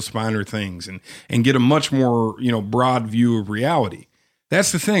appreciate those finer things and get a much more, broad view of reality.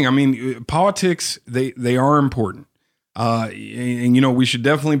 That's the thing. I mean, politics, they are important. And we should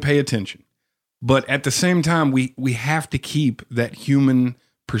definitely pay attention. But at the same time, we have to keep that human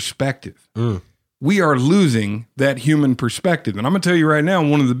perspective. We are losing that human perspective. And I'm going to tell you right now,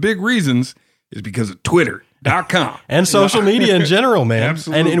 one of the big reasons is because of Twitter.com. And social media in general, man.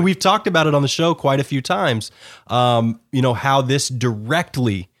 Absolutely. And we've talked about it on the show quite a few times, how this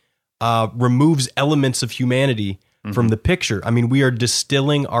directly removes elements of humanity from the picture. I mean, we are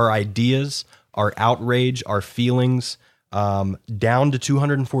distilling our ideas, our outrage, our feelings down to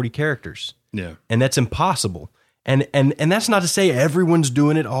 240 characters. Yeah. And that's impossible. And that's not to say everyone's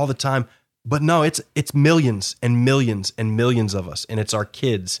doing it all the time, but no, it's millions and millions and millions of us, and it's our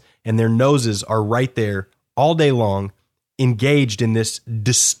kids, and their noses are right there all day long, engaged in this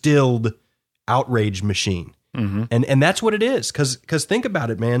distilled outrage machine. Mm-hmm. And that's what it is. Cause think about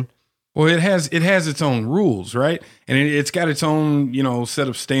it, man. Well, it has its own rules, right? And it's got its own, set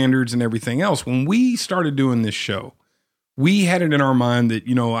of standards and everything else. When we started doing this show, we had it in our mind that,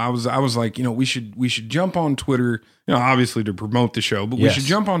 I was like, we should jump on Twitter, obviously to promote the show, but we should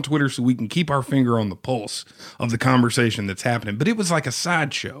jump on Twitter so we can keep our finger on the pulse of the conversation that's happening. But it was like a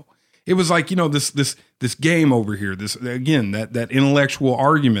sideshow. It was like, this game over here, that intellectual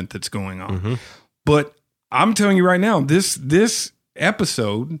argument that's going on. Mm-hmm. But I'm telling you right now, this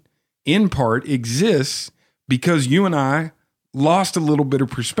episode in part exists because you and I lost a little bit of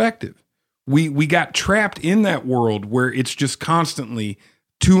perspective. We got trapped in that world where it's just constantly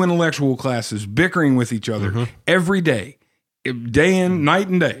two intellectual classes bickering with each other every day in, night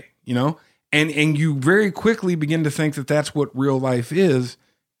and day, and you very quickly begin to think that that's what real life is,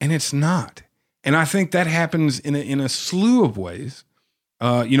 and it's not. And I think that happens in a slew of ways.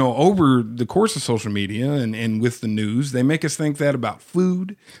 Over the course of social media and with the news, they make us think that about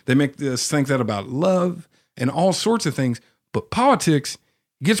food. They make us think that about love and all sorts of things. But politics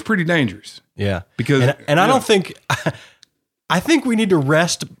gets pretty dangerous. Yeah. Because, I don't think, I think we need to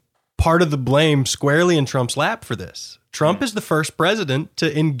rest part of the blame squarely in Trump's lap for this. Trump is the first president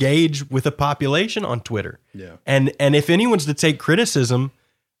to engage with a population on Twitter. Yeah. And if anyone's to take criticism,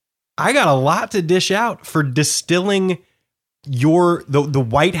 I got a lot to dish out for distilling the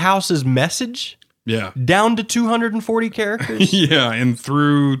White House's message down to 240 characters. And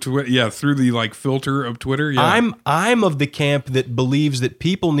through the filter of Twitter. I'm of the camp that believes that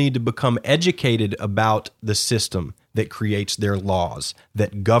people need to become educated about the system that creates their laws,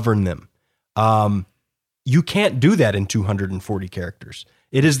 that govern them. You can't do that in 240 characters.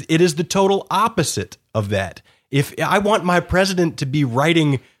 It is the total opposite of that. If I want my president to be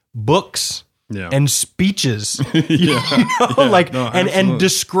writing books and speeches, and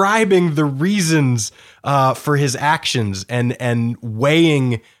describing the reasons for his actions and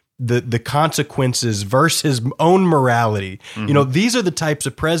weighing the consequences versus his own morality. Mm-hmm. These are the types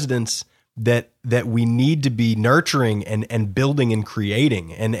of presidents that we need to be nurturing and building and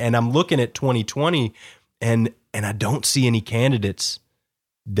creating. And I'm looking at 2020 and I don't see any candidates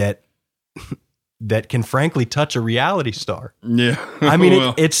that can frankly touch a reality star. Yeah. I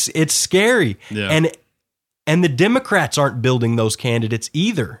mean, it's scary. Yeah. And the Democrats aren't building those candidates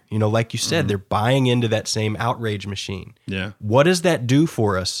either. Like you said, they're buying into that same outrage machine. Yeah. What does that do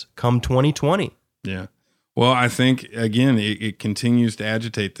for us come 2020? Yeah. Well, I think, again, it continues to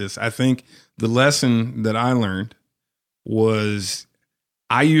agitate this. I think the lesson that I learned was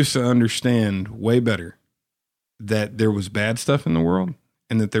I used to understand way better that there was bad stuff in the world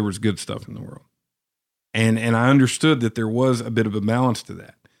and that there was good stuff in the world. And I understood that there was a bit of a balance to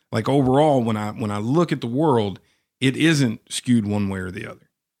that. Like overall, when I look at the world, it isn't skewed one way or the other.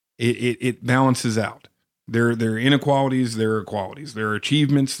 It balances out. There are inequalities, there are equalities, there are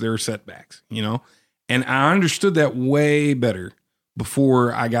achievements, there are setbacks, And I understood that way better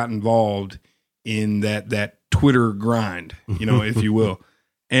before I got involved in that Twitter grind, if you will.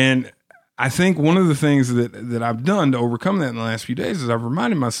 And I think one of the things that I've done to overcome that in the last few days is I've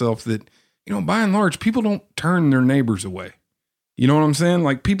reminded myself that, by and large, people don't turn their neighbors away. You know what I'm saying?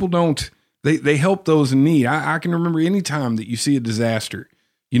 Like people don't, they help those in need. I can remember any time that you see a disaster,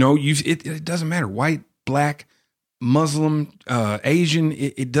 it doesn't matter, white, black, Muslim, Asian,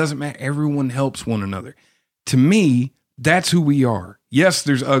 it doesn't matter. Everyone helps one another. To me, that's who we are. Yes,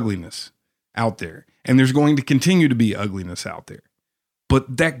 there's ugliness out there and there's going to continue to be ugliness out there,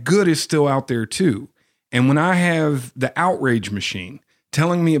 but that good is still out there too. And when I have the outrage machine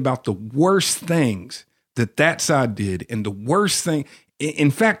telling me about the worst things that side did and the worst thing,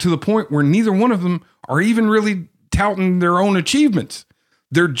 in fact, to the point where neither one of them are even really touting their own achievements.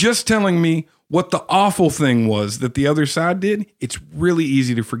 They're just telling me what the awful thing was that the other side did. It's really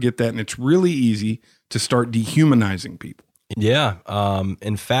easy to forget that. And it's really easy to start dehumanizing people. Yeah.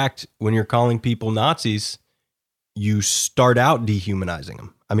 In fact, when you're calling people Nazis, you start out dehumanizing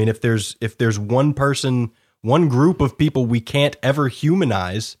them. I mean, if there's one group of people we can't ever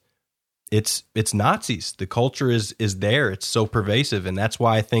humanize, it's Nazis. The culture is there. It's so pervasive. And that's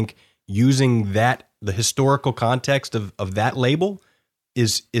why I think using the historical context of that label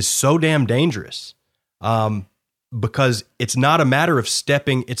is so damn dangerous. Because it's not a matter of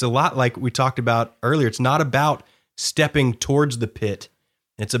stepping. It's a lot like we talked about earlier. It's not about stepping towards the pit.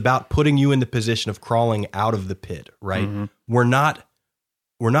 It's about putting you in the position of crawling out of the pit, right? Mm-hmm. We're not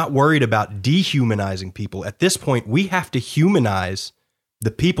worried about dehumanizing people. At this point, we have to humanize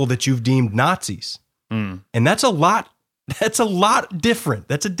the people that you've deemed Nazis. And that's a lot different.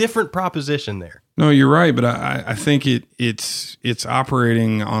 That's a different proposition there. No, you're right, but I think it's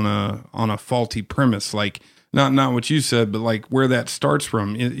operating on a faulty premise. Like not what you said, but like where that starts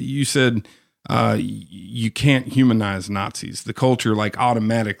from. You said you can't humanize Nazis. The culture like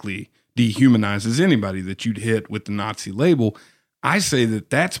automatically dehumanizes anybody that you'd hit with the Nazi label. I say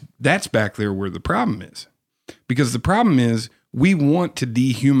that's back there where the problem is. Because the problem is we want to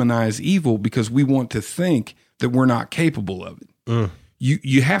dehumanize evil because we want to think that we're not capable of it.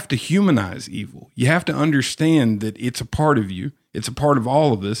 You have to humanize evil. You have to understand that it's a part of you. It's a part of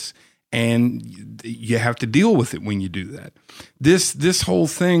all of us. And you have to deal with it when you do that. This whole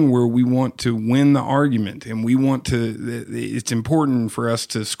thing where we want to win the argument and we want to, it's important for us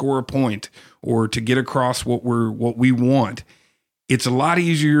to score a point or to get across what we want. It's a lot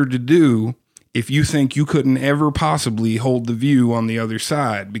easier to do if you think you couldn't ever possibly hold the view on the other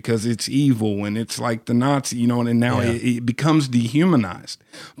side because it's evil and it's like the Nazi, and now it becomes dehumanized.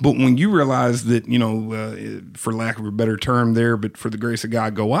 But when you realize that, for lack of a better term there, but for the grace of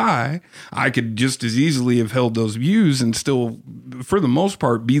God go I could just as easily have held those views and still, for the most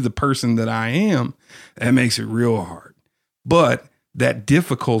part, be the person that I am, that makes it real hard. But that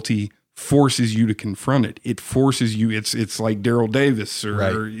difficulty forces you to confront it. It forces you. It's like Daryl Davis or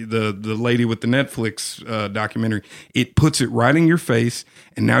the lady with the Netflix documentary. It puts it right in your face,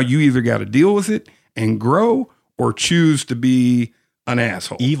 and now you either got to deal with it and grow, or choose to be an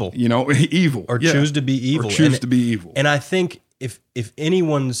asshole, evil, or choose to be evil, to be evil. And I think if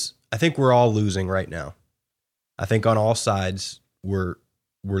anyone's, I think we're all losing right now. I think on all sides we're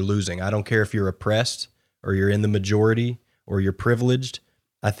losing. I don't care if you're oppressed or you're in the majority or you're privileged.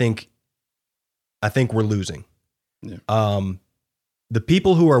 I think we're losing. Yeah. The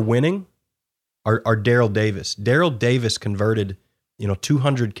people who are winning are Daryl Davis. Daryl Davis converted,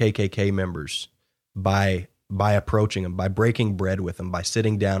 200 KKK members by approaching them, by breaking bread with them, by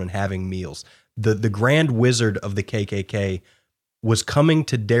sitting down and having meals. The grand wizard of the KKK was coming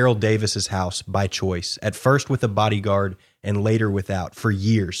to Daryl Davis's house by choice, at first with a bodyguard and later without, for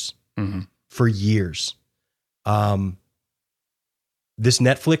years. Mm-hmm. For years. This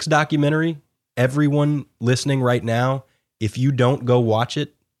Netflix documentary, everyone listening right now, if you don't go watch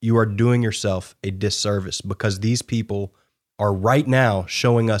it, you are doing yourself a disservice, because these people are right now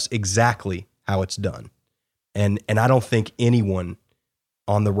showing us exactly how it's done. And I don't think anyone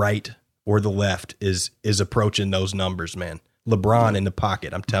on the right or the left is approaching those numbers, man. LeBron in the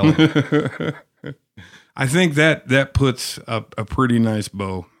pocket, I'm telling you. I think that puts a pretty nice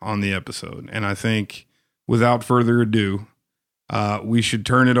bow on the episode. And I think without further ado, we should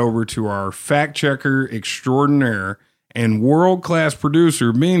turn it over to our fact checker extraordinaire and world-class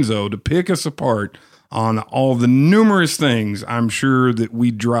producer, Beanzo, to pick us apart on all the numerous things I'm sure that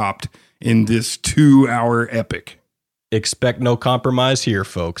we dropped in this 2-hour epic. Expect no compromise here,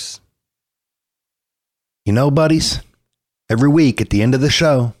 folks. Buddies, every week at the end of the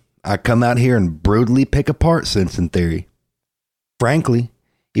show, I come out here and brutally pick apart Simpson Theory. Frankly,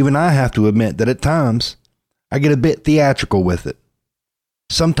 even I have to admit that at times, I get a bit theatrical with it.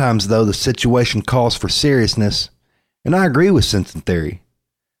 Sometimes, though, the situation calls for seriousness, and I agree with Simpson Theory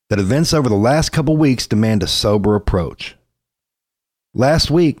that events over the last couple weeks demand a sober approach.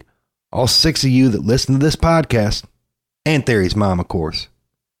 Last week, all 6 of you that listen to this podcast, and Theory's mom, of course,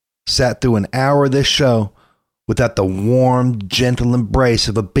 sat through an hour of this show without the warm, gentle embrace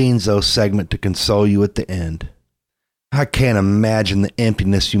of a Beanzo segment to console you at the end. I can't imagine the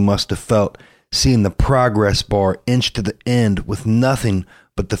emptiness you must have felt seeing the progress bar inch to the end with nothing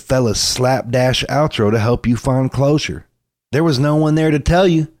but the fella's slapdash outro to help you find closure. There was no one there to tell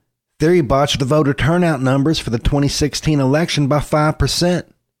you Theory botched the voter turnout numbers for the 2016 election by 5%.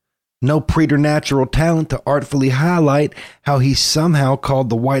 No preternatural talent to artfully highlight how he somehow called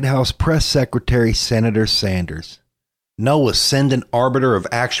the White House press secretary Senator Sanders. No ascendant arbiter of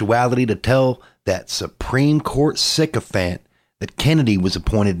actuality to tell that Supreme Court sycophant that Kennedy was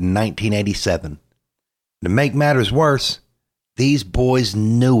appointed in 1987. To make matters worse, these boys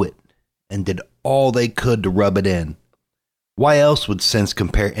knew it and did all they could to rub it in. Why else would Sense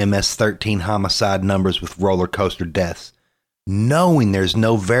compare MS-13 homicide numbers with roller coaster deaths, knowing there's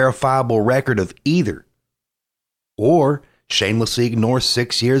no verifiable record of either? Or shamelessly ignore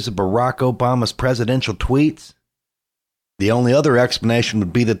 6 years of Barack Obama's presidential tweets? The only other explanation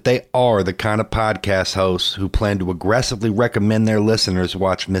would be that they are the kind of podcast hosts who plan to aggressively recommend their listeners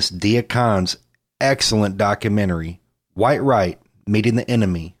watch Miss Dia Khan's excellent documentary, White Right, Meeting the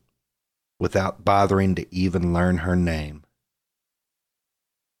Enemy, without bothering to even learn her name.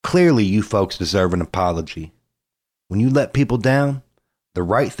 Clearly, you folks deserve an apology. When you let people down, the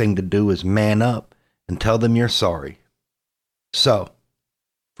right thing to do is man up and tell them you're sorry. So,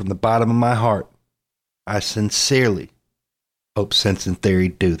 from the bottom of my heart, I sincerely hope Sense and Theory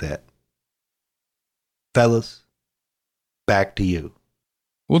do that. Fellas, back to you.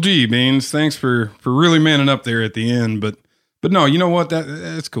 Well, gee, Beans, thanks for really manning up there at the end, but But no, you know what?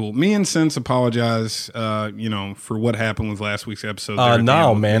 That's cool. Me and Sense apologize, for what happened with last week's episode.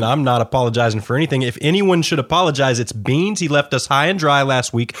 No, man, I'm not apologizing for anything. If anyone should apologize, it's Beans. He left us high and dry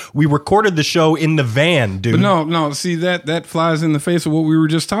last week. We recorded the show in the van, dude. But no. See, that flies in the face of what we were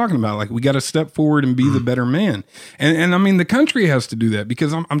just talking about. Like, we got to step forward and be the better man. And I mean, the country has to do that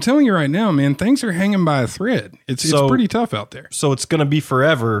because I'm telling you right now, man, things are hanging by a thread. It's pretty tough out there. So it's going to be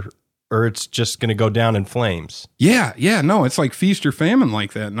forever, or it's just going to go down in flames. Yeah, no, it's like feast or famine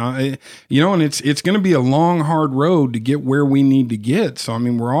like that. And it's going to be a long, hard road to get where we need to get. So, I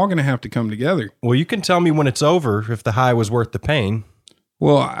mean, we're all going to have to come together. Well, you can tell me when it's over if the high was worth the pain.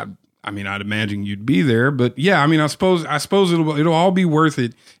 Well, I mean, I'd imagine you'd be there, but yeah, I mean, I suppose it'll all be worth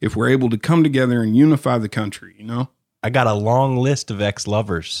it if we're able to come together and unify the country, you know? I got a long list of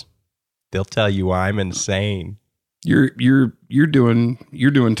ex-lovers. They'll tell you I'm insane. You're doing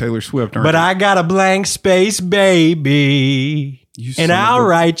Taylor Swift, aren't but you? I got a blank space, baby, and I'll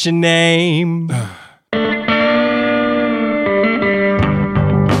write your name.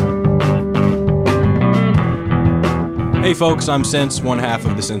 Hey folks, I'm Sense, one half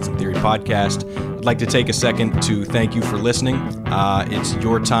of the Sense and Theory podcast. I'd like to take a second to thank you for listening. It's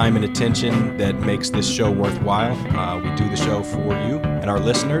your time and attention that makes this show worthwhile. We do the show for you and our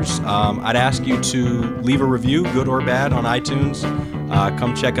listeners. I'd ask you to leave a review, good or bad, on iTunes.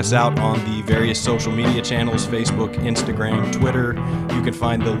 Come check us out on the various social media channels, Facebook, Instagram, Twitter. You can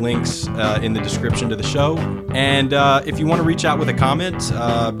find the links in the description to the show. And if you want to reach out with a comment,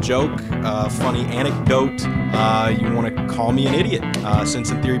 joke, funny anecdote, you want to call me an idiot,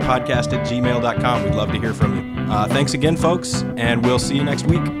 senseandtheorypodcast@gmail.com. We'd love to hear from you. Thanks again, folks, and we'll see you next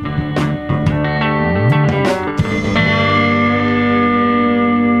week.